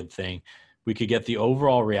 it's a good thing. We could get the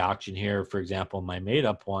overall reaction here. For example, my made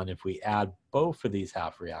up one, if we add both of these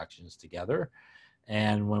half reactions together,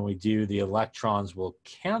 and when we do, the electrons will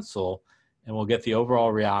cancel, and we'll get the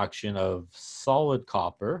overall reaction of solid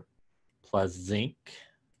copper plus zinc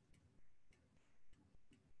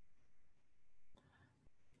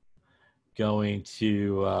going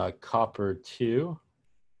to copper 2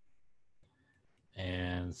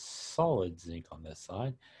 and solid zinc on this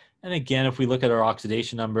side. And again, if we look at our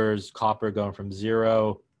oxidation numbers, copper going from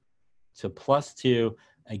 0 to +2,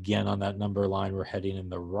 again, on that number line, we're heading in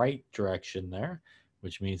the right direction there,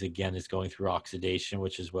 which means, again, it's going through oxidation,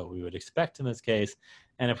 which is what we would expect in this case.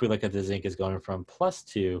 And if we look at the zinc, is going from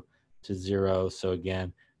 +2 to 0. So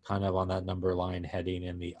again, kind of on that number line heading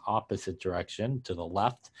in the opposite direction to the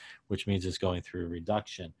left, which means it's going through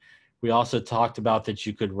reduction. We also talked about that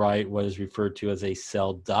you could write what is referred to as a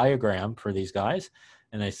cell diagram for these guys.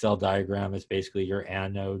 And a cell diagram is basically your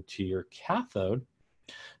anode to your cathode.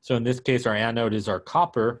 So in this case, our anode is our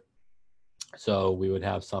copper. So we would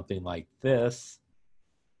have something like this.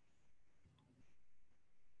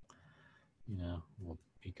 You know,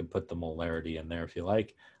 you can put the molarity in there if you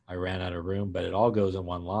like. I ran out of room, but it all goes in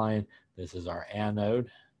one line. This is our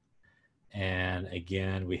anode. And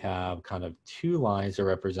again, we have kind of two lines that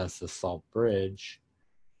represents the salt bridge.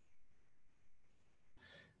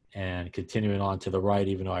 And continuing on to the right,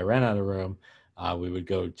 even though I ran out of room, we would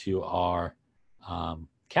go to our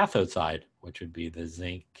cathode side, which would be the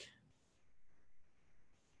zinc.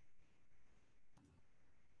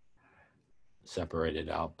 Separated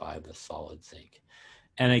out by the solid zinc.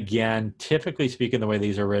 And again, typically speaking, the way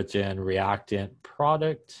these are written, reactant,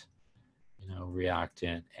 product,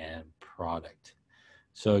 reactant and product.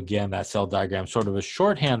 So again, that cell diagram is sort of a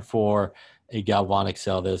shorthand for a galvanic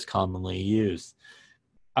cell that is commonly used.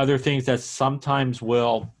 Other things that sometimes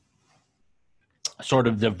will sort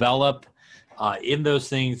of develop in those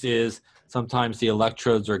things is sometimes the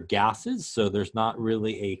electrodes are gases, so there's not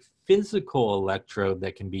really a physical electrode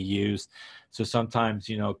that can be used. So sometimes,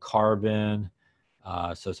 carbon,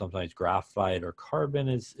 so sometimes graphite or carbon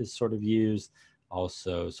is sort of used.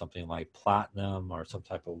 Also, something like platinum or some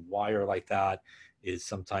type of wire like that is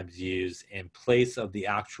sometimes used in place of the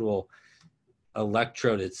actual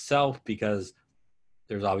electrode itself, because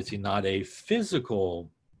there's obviously not a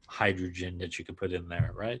physical hydrogen that you can put in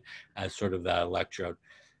there, right, as sort of that electrode.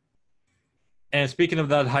 And speaking of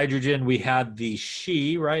that hydrogen, we had the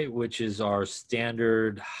She, right, which is our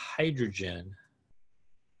standard hydrogen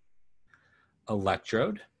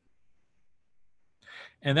electrode.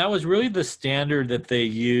 And that was really the standard that they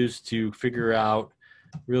used to figure out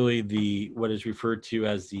really what is referred to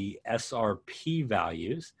as the SRP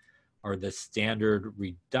values, or the standard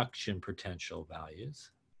reduction potential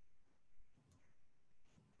values.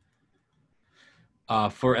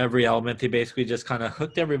 For every element, they basically just kind of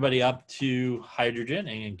hooked everybody up to hydrogen.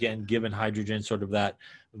 And again, given hydrogen sort of that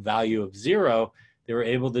value of 0, they were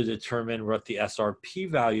able to determine what the SRP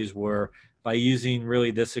values were by using really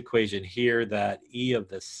this equation here, that E of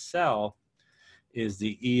the cell is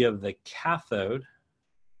the E of the cathode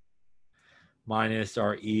minus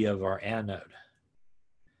our E of our anode.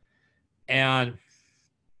 And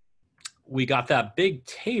we got that big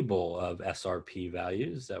table of SRP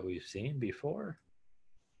values that we've seen before.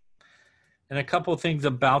 And a couple of things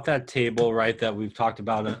about that table, right, that we've talked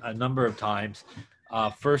about a number of times.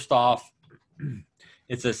 First off,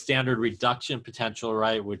 it's a standard reduction potential,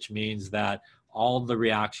 right, which means that all the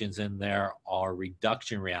reactions in there are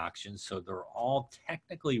reduction reactions. So they're all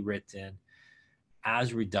technically written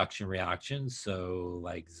as reduction reactions. So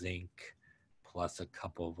like zinc plus a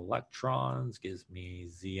couple of electrons gives me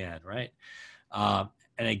Zn, right?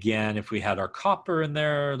 And again, if we had our copper in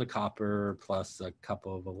there, the copper plus a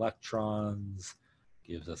couple of electrons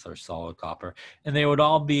gives us our solid copper. And they would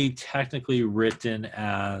all be technically written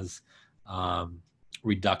as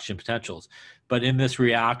reduction potentials. But in this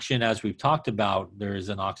reaction, as we've talked about, there is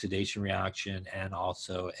an oxidation reaction and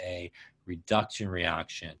also a reduction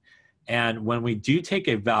reaction. And when we do take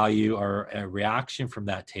a value or a reaction from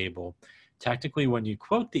that table, technically when you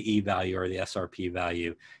quote the E value or the SRP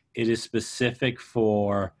value, it is specific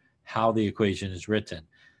for how the equation is written.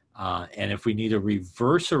 And if we need to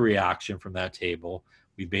reverse a reaction from that table,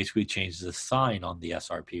 we basically change the sign on the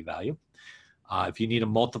SRP value. If you need to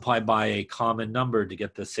multiply by a common number to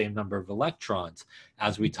get the same number of electrons,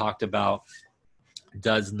 as we talked about,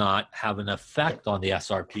 does not have an effect on the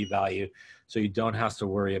SRP value. So you don't have to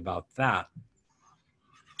worry about that.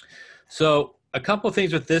 So a couple of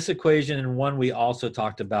things with this equation, and one we also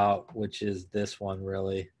talked about, which is this one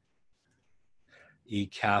really, E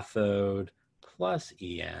cathode plus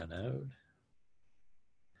E anode.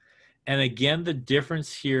 And again, the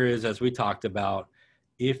difference here is, as we talked about,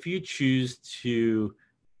 if you choose to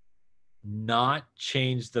not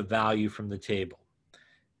change the value from the table,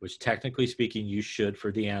 which technically speaking you should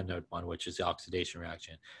for the anode one, which is the oxidation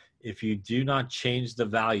reaction. If you do not change the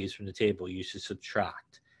values from the table, you should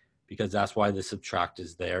subtract, because that's why the subtract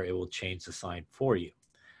is there. It will change the sign for you.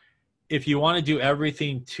 If you want to do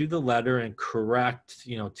everything to the letter and correct,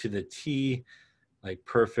 to the T, like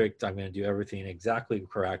perfect, I'm going to do everything exactly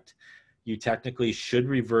correct, you technically should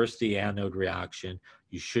reverse the anode reaction.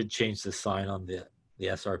 You should change the sign on the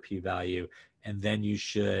SRP value, and then you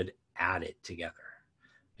should add it together.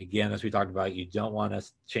 Again, as we talked about, you don't want to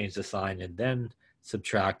change the sign and then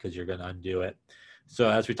subtract, because you're going to undo it. So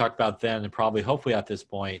as we talked about then, and probably hopefully at this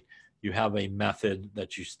point, you have a method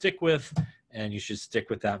that you stick with, and you should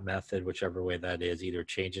stick with that method, whichever way that is, either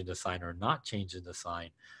changing the sign or not changing the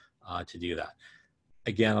sign to do that.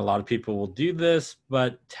 Again, a lot of people will do this,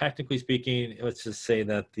 but technically speaking, let's just say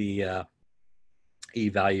that the E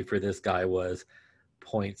value for this guy was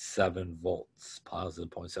 0.7 volts,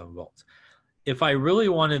 positive 0.7 volts. If I really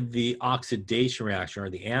wanted the oxidation reaction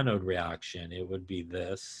or the anode reaction, it would be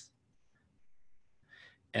this.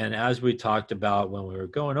 And as we talked about when we were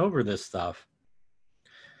going over this stuff,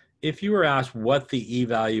 if you were asked what the E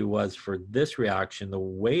value was for this reaction, the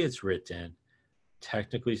way it's written,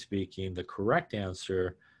 technically speaking, the correct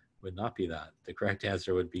answer would not be that. The correct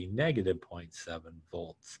answer would be negative 0.7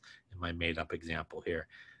 volts in my made up example here.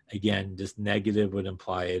 Again, just negative would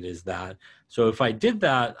imply it is that. So if I did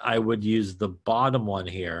that, I would use the bottom one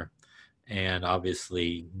here and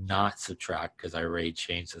obviously not subtract, because I already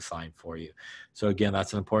changed the sign for you. So again,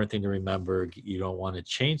 that's an important thing to remember. You don't want to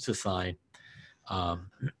change the sign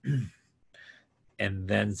and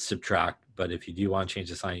then subtract. But if you do want to change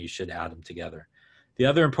the sign, you should add them together. The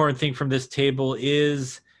other important thing from this table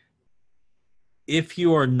is, if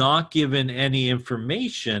you are not given any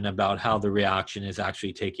information about how the reaction is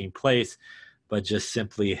actually taking place, but just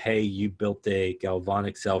simply, hey, you built a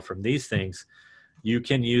galvanic cell from these things, you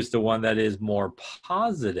can use the one that is more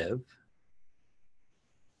positive.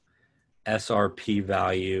 SRP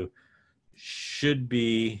value should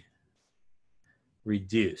be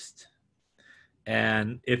reduced.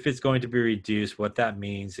 And if it's going to be reduced, what that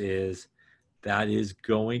means is that is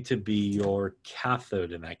going to be your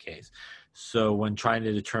cathode in that case. So when trying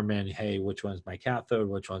to determine, hey, which one's my cathode,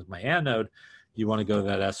 which one's my anode, you want to go to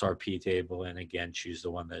that SRP table and again choose the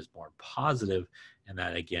one that is more positive, and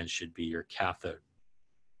that again should be your cathode.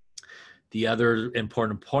 The other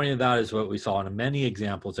important point of that is what we saw in many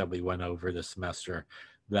examples that we went over this semester,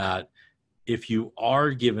 that if you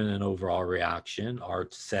are given an overall reaction, or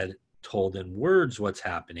told in words what's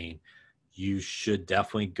happening, you should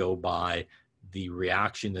definitely go by the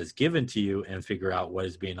reaction that's given to you and figure out what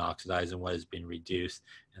is being oxidized and what is being reduced,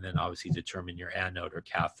 and then obviously determine your anode or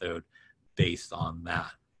cathode based on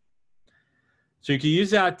that. So you can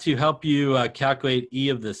use that to help you calculate E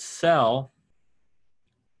of the cell.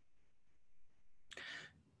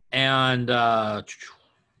 And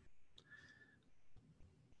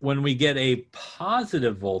when we get a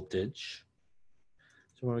positive voltage,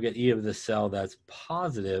 so when we get E of the cell that's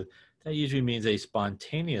positive, that usually means a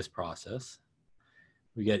spontaneous process.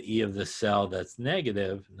 We get E of the cell that's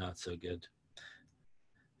negative, not so good.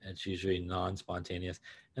 It's usually non-spontaneous.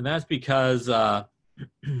 And that's because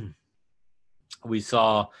we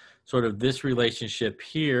saw sort of this relationship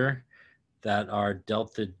here, that our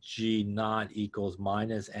delta G naught equals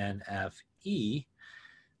minus NFE.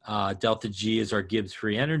 Delta G is our Gibbs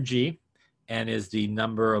free energy, and is the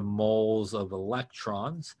number of moles of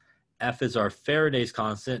electrons. F is our Faraday's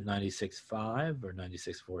constant, 96.5 or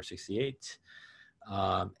 96.468.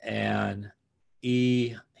 And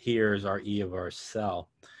E here is our E of our cell.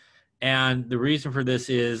 And the reason for this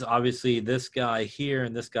is obviously this guy here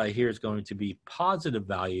and this guy here is going to be positive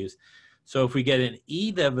values. So if we get an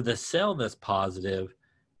E of the cell that's positive,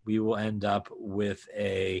 we will end up with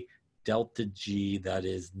a delta G that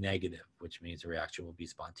is negative, which means the reaction will be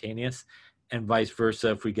spontaneous. And vice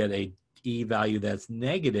versa, if we get a E value that's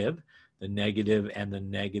negative, the negative and the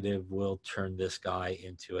negative will turn this guy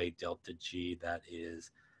into a delta G that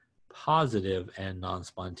is positive and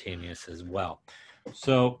non-spontaneous as well.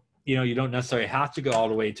 So, you don't necessarily have to go all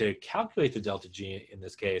the way to calculate the delta G in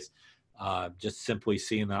this case. Just simply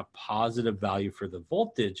seeing that positive value for the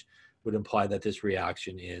voltage would imply that this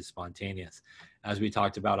reaction is spontaneous. As we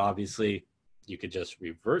talked about, obviously, you could just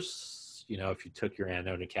reverse, you know, if you took your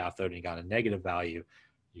anode and cathode and you got a negative value,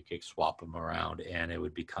 you could swap them around and it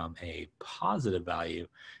would become a positive value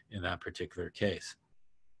in that particular case.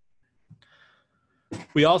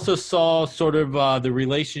 We also saw sort of the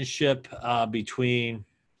relationship between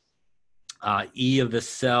E of the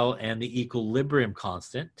cell and the equilibrium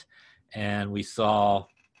constant. And we saw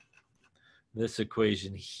this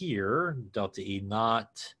equation here, delta E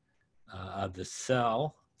naught of the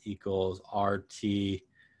cell equals RT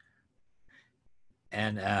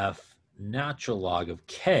NF natural log of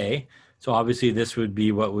K. So obviously this would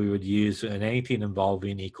be what we would use in anything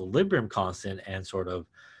involving equilibrium constant and sort of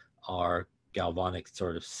our galvanic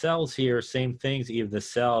sort of cells here. Same things, E of the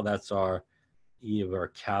cell, that's our E of our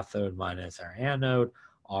cathode minus our anode.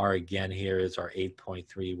 R again here is our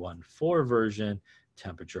 8.314 version.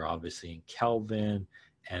 Temperature obviously in Kelvin.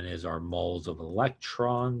 N is our moles of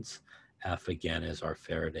electrons. F again is our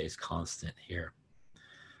Faraday's constant here.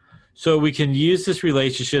 So we can use this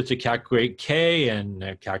relationship to calculate K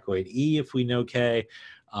and calculate E if we know K.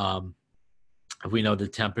 If we know the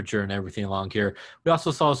temperature and everything along here. We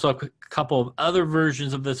also saw a couple of other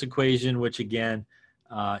versions of this equation, which again,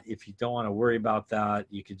 if you don't want to worry about that,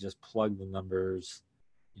 you could just plug the numbers,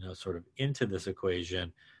 you know, sort of into this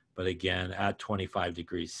equation. But again, at 25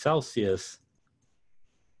 degrees Celsius,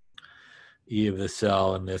 E of the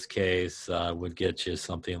cell in this case would get you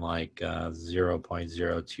something like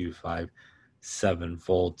 0.0257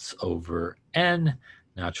 volts over N,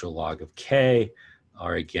 natural log of K.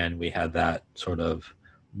 Or again, we had that sort of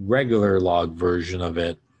regular log version of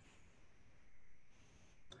it.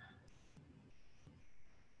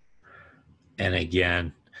 And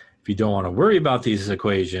again, if you don't want to worry about these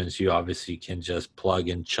equations, you obviously can just plug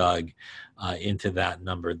and chug into that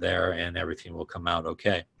number there and everything will come out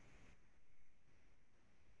okay.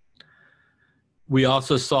 We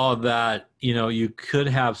also saw that, you know, you could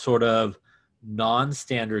have sort of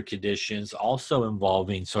non-standard conditions also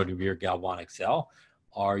involving sort of your galvanic cell,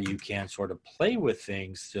 or you can sort of play with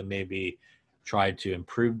things to maybe try to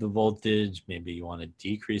improve the voltage. Maybe you want to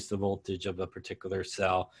decrease the voltage of a particular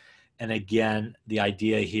cell. And again, the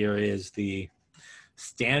idea here is the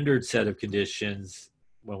standard set of conditions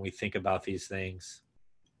when we think about these things,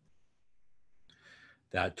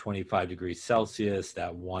 that 25 degrees Celsius,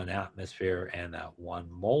 that 1 atmosphere, and that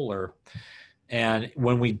 1 molar. And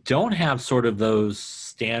when we don't have sort of those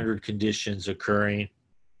standard conditions occurring,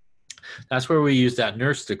 that's where we use that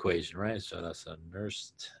Nernst equation, right? So that's a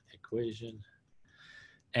Nernst equation.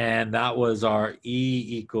 And that was our E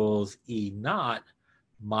equals E naught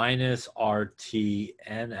minus RT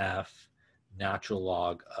NF natural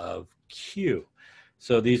log of Q.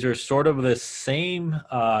 So these are sort of the same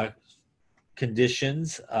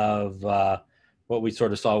conditions of what we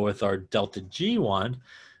sort of saw with our delta G1.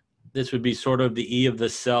 This would be sort of the E of the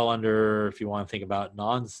cell under, if you want to think about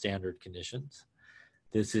non-standard conditions.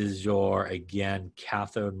 This is your, again,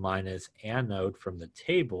 cathode minus anode from the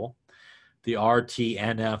table. The RT,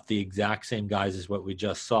 NF, the exact same guys as what we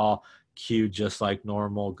just saw. Q, just like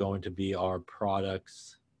normal, going to be our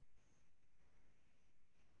products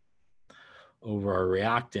over our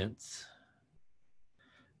reactants.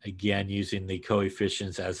 Again, using the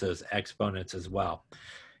coefficients as those exponents as well.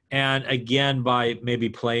 And again, by maybe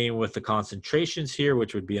playing with the concentrations here,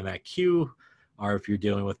 which would be in that Q, or if you're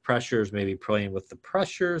dealing with pressures, maybe playing with the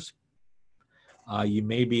pressures, you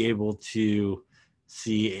may be able to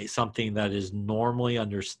see something that is normally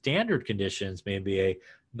under standard conditions, maybe a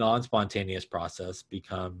non-spontaneous process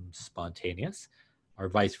becomes spontaneous, or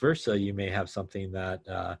vice versa. You may have something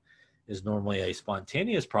that is normally a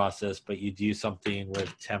spontaneous process, but you do something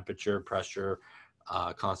with temperature, pressure,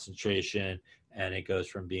 concentration, and it goes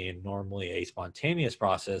from being normally a spontaneous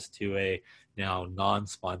process to a now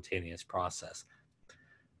non-spontaneous process.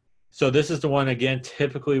 So this is the one, again,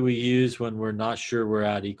 typically we use when we're not sure we're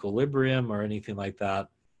at equilibrium or anything like that.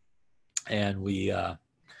 And we,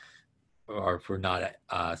 or if we're not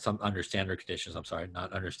some under standard conditions, I'm sorry,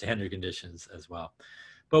 not under standard conditions as well.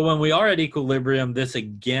 But when we are at equilibrium, this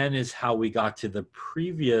again is how we got to the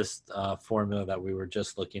previous formula that we were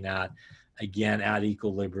just looking at. Again, at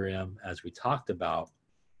equilibrium, as we talked about,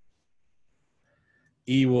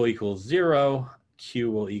 E will equal 0, Q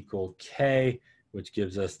will equal K, which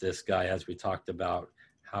gives us this guy, as we talked about,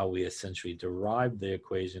 how we essentially derived the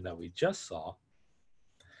equation that we just saw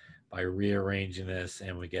by rearranging this,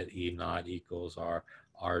 and we get E naught equals our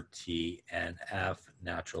RT and F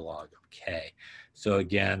natural log of K. So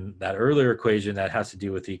again, that earlier equation that has to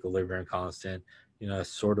do with equilibrium constant, you know,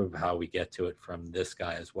 sort of how we get to it from this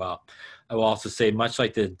guy as well. I will also say, much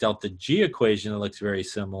like the delta G equation, it looks very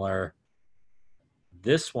similar.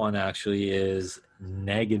 This one actually is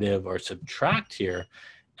negative or subtract here.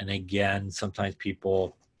 And again, sometimes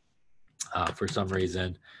people, for some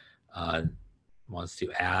reason, wants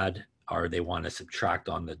to add or they want to subtract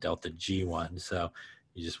on the delta G one. So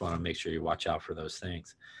you just want to make sure you watch out for those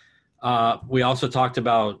things. We also talked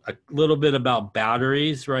about a little bit about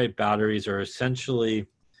batteries, right? Batteries are essentially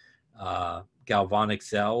galvanic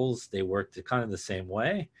cells. They work kind of the same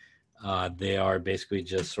way. They are basically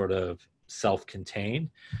just sort of self-contained.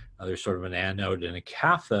 There's sort of an anode and a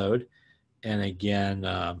cathode. And again,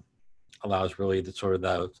 allows really the sort of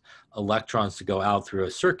those electrons to go out through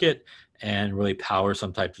a circuit and really power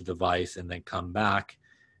some type of device and then come back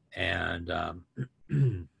and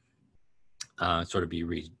sort of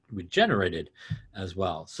be regenerated as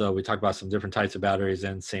well. So we talked about some different types of batteries,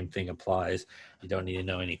 and same thing applies. You don't need to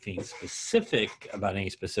know anything specific about any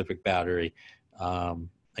specific battery.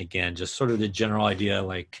 Again, just sort of the general idea,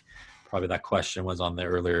 like probably that question was on the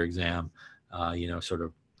earlier exam, sort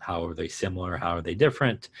of how are they similar, how are they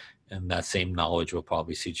different? And that same knowledge will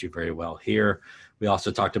probably suit you very well here. We also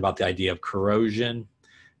talked about the idea of corrosion,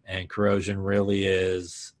 and corrosion really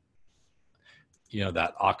is,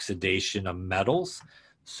 that oxidation of metals.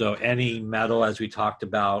 So any metal, as we talked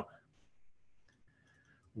about,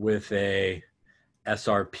 with a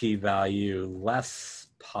SRP value less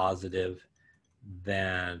positive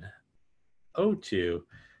than O2,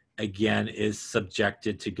 again, is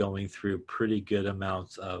subjected to going through pretty good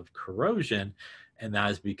amounts of corrosion. And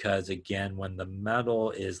that is because, again, when the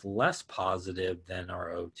metal is less positive than our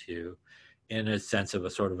O2, in a sense of a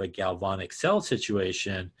sort of a galvanic cell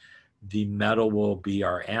situation, the metal will be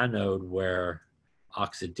our anode where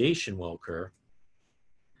oxidation will occur,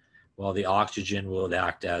 while the oxygen will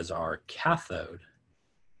act as our cathode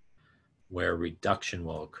where reduction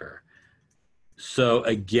will occur. So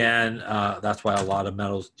again, that's why a lot of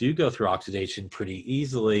metals do go through oxidation pretty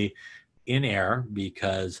easily in air,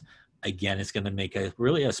 because again, it's going to make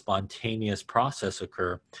really a spontaneous process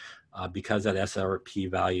occur because that SRP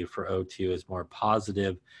value for O2 is more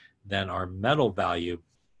positive than our metal value.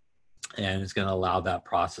 And it's going to allow that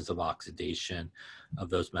process of oxidation of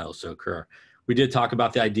those metals to occur. We did talk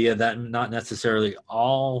about the idea that not necessarily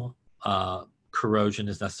all corrosion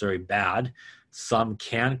is necessarily bad. Some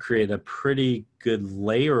can create a pretty good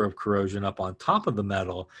layer of corrosion up on top of the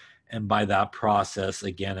metal. And by that process,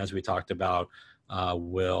 again, as we talked about,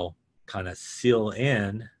 will kind of seal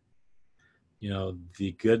in,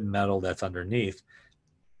 the good metal that's underneath,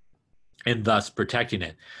 and thus protecting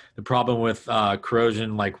it. The problem with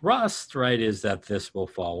corrosion like rust, right, is that this will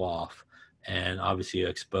fall off. And obviously you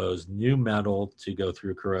expose new metal to go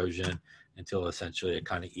through corrosion until essentially it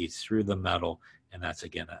kind of eats through the metal. And that's,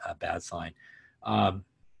 again, a bad sign.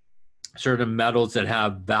 Certain metals that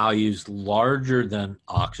have values larger than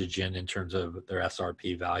oxygen in terms of their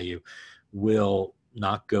SRP value will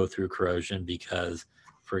not go through corrosion because,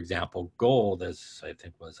 for example, gold, as I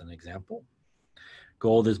think was an example,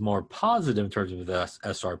 gold is more positive in terms of the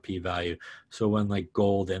SRP value. So when like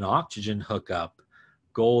gold and oxygen hook up,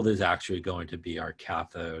 gold is actually going to be our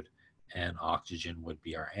cathode and oxygen would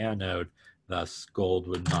be our anode. Thus, gold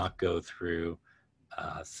would not go through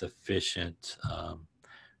sufficient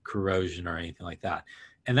corrosion or anything like that.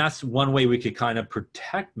 And that's one way we could kind of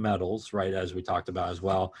protect metals, right, as we talked about as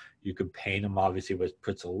well. You could paint them, obviously, which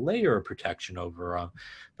puts a layer of protection over them.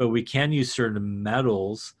 But we can use certain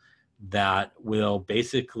metals that will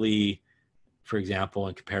basically, for example,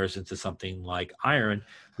 in comparison to something like iron,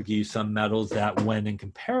 we can use some metals that when in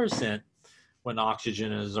comparison, when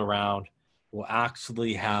oxygen is around, will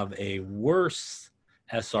actually have a worse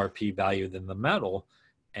SRP value than the metal.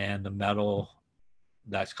 And the metal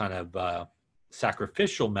that's kind of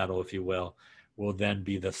sacrificial metal, if you will then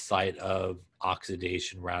be the site of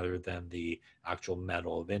oxidation rather than the actual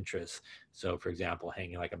metal of interest. So, for example,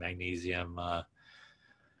 hanging like a magnesium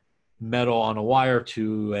metal on a wire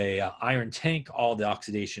to a iron tank, all the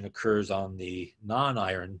oxidation occurs on the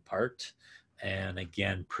non-iron part, and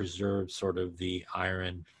again preserves sort of the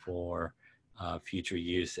iron for future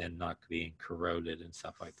use and not being corroded and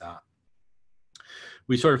stuff like that.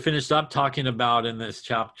 We sort of finished up talking about in this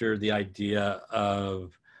chapter the idea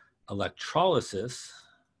of electrolysis.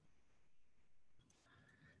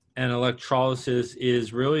 And electrolysis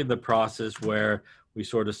is really the process where we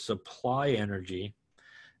sort of supply energy.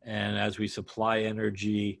 And as we supply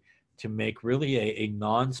energy to make really a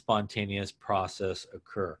non-spontaneous process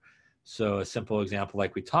occur. So a simple example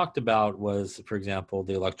like we talked about was, for example,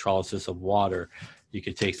 the electrolysis of water. You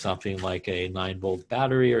could take something like a 9-volt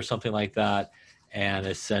battery or something like that, and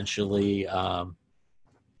essentially,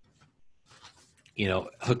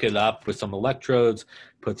 hook it up with some electrodes,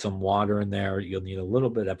 put some water in there. You'll need a little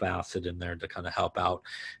bit of acid in there to kind of help out.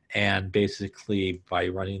 And basically by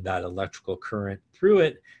running that electrical current through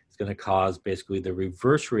it, it's going to cause basically the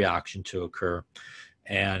reverse reaction to occur.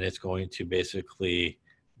 And it's going to basically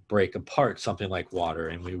break apart something like water.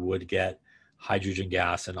 And we would get hydrogen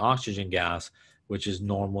gas and oxygen gas, which is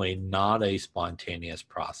normally not a spontaneous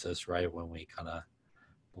process, right? When we kind of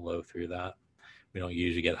blow through that. We don't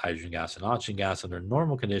usually get hydrogen gas and oxygen gas under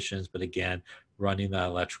normal conditions, but again, running that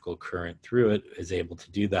electrical current through it is able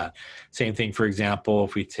to do that. Same thing, for example,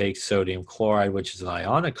 if we take sodium chloride, which is an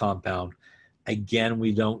ionic compound, again,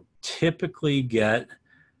 we don't typically get,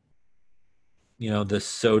 the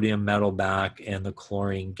sodium metal back and the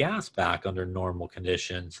chlorine gas back under normal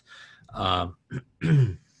conditions. But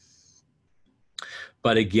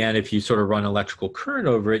again, if you sort of run electrical current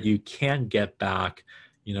over it, you can get back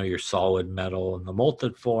your solid metal in the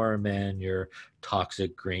molten form and your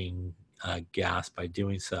toxic green gas by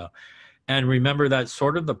doing so. And remember that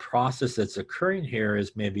sort of the process that's occurring here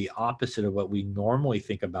is maybe opposite of what we normally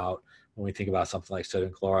think about when we think about something like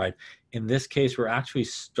sodium chloride. In this case, we're actually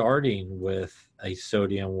starting with a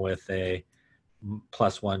sodium with a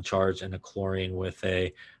 +1 charge and a chlorine with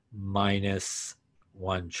a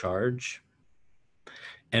 -1 charge.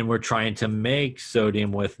 And we're trying to make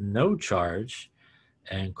sodium with no charge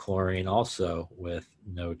and chlorine also with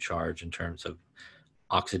no charge in terms of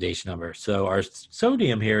oxidation number. So our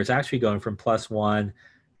sodium here is actually going from +1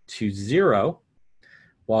 to 0,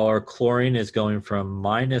 while our chlorine is going from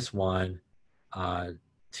 -1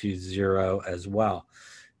 to 0 as well.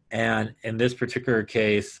 And in this particular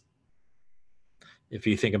case, if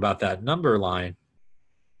you think about that number line,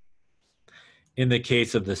 in the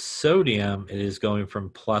case of the sodium, it is going from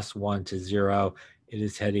 +1 to 0. It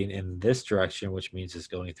is heading in this direction, which means it's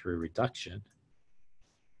going through reduction.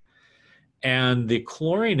 And the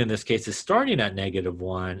chlorine in this case is starting at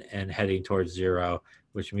 -1 and heading towards 0,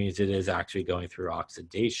 which means it is actually going through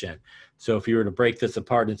oxidation. So if you were to break this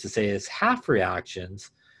apart into, say, its half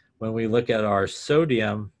reactions, when we look at our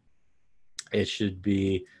sodium, it should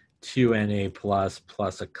be 2Na plus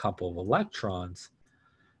a couple of electrons,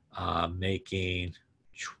 making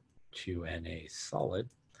 2Na solid.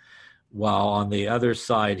 While on the other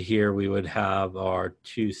side here, we would have our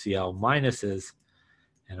 2 Cl minuses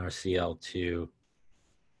and our Cl2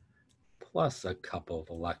 plus a couple of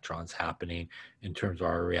electrons happening in terms of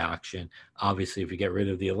our reaction. Obviously, if you get rid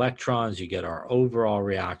of the electrons, you get our overall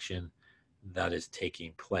reaction that is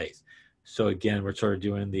taking place. So again, we're sort of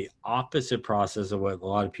doing the opposite process of what a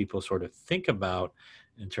lot of people sort of think about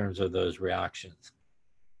in terms of those reactions.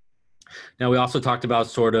 Now, we also talked about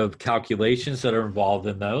sort of calculations that are involved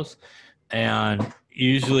in those. And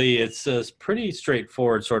usually it's a pretty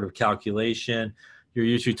straightforward sort of calculation. You're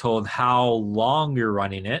usually told how long you're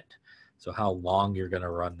running it. So how long you're going to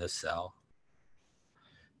run this cell,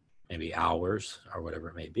 maybe hours or whatever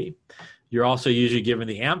it may be. You're also usually given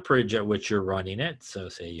the amperage at which you're running it. So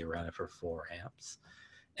say you ran it for 4 amps.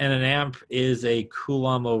 And an amp is a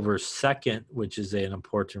coulomb over second, which is an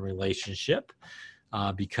important relationship.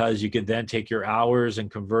 Because you can then take your hours and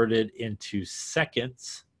convert it into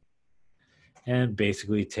seconds and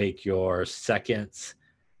basically take your seconds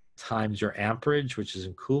times your amperage, which is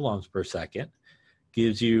in coulombs per second,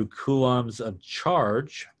 gives you coulombs of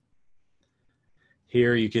charge.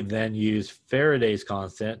 Here you can then use Faraday's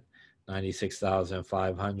constant,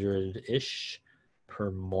 96,500-ish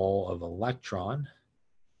per mole of electron,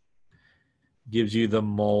 gives you the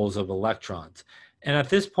moles of electrons. And at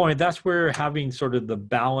this point, that's where having sort of the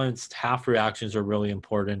balanced half reactions are really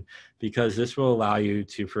important, because this will allow you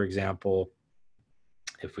to, for example,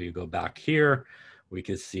 if we go back here, we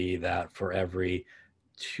could see that for every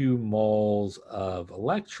 2 moles of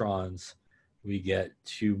electrons, we get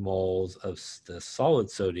 2 moles of the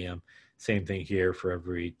solid sodium. Same thing here, for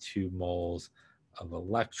every 2 moles of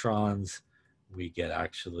electrons, we get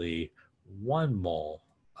actually 1 mole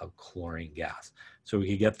of chlorine gas. So we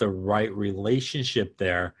could get the right relationship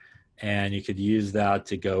there, and you could use that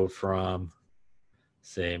to go from,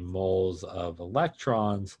 say, moles of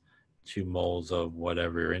electrons to moles of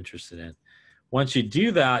whatever you're interested in. Once you do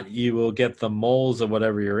that, you will get the moles of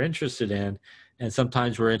whatever you're interested in, and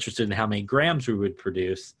sometimes we're interested in how many grams we would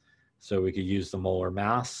produce. So we could use the molar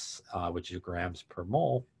mass, which is grams per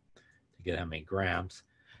mole, to get how many grams.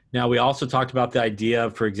 Now, we also talked about the idea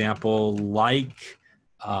of, for example, like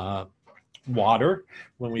water.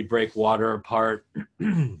 When we break water apart,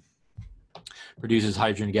 produces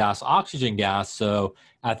hydrogen gas, oxygen gas. So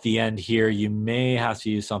at the end here, you may have to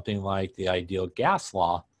use something like the ideal gas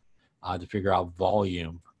law to figure out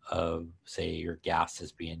volume of, say, your gas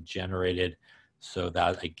is being generated. So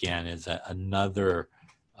that again is another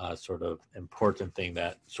sort of important thing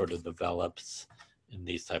that sort of develops in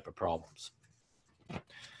these type of problems.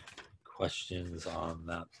 Questions on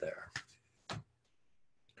that there?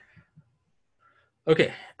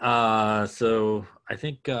 Okay, so I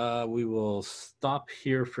think we will stop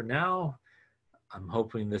here for now. I'm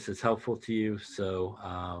hoping this is helpful to you.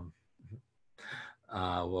 So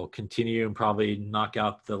we'll continue and probably knock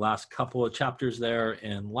out the last couple of chapters there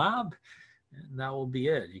in lab, and that will be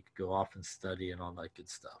it. You could go off and study and all that good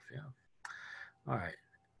stuff. Yeah. All right.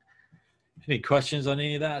 Any questions on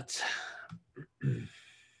any of that?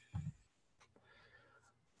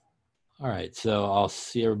 All right, so I'll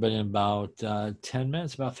see everybody in about 10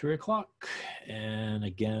 minutes, about 3 o'clock. And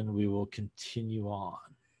again, we will continue on.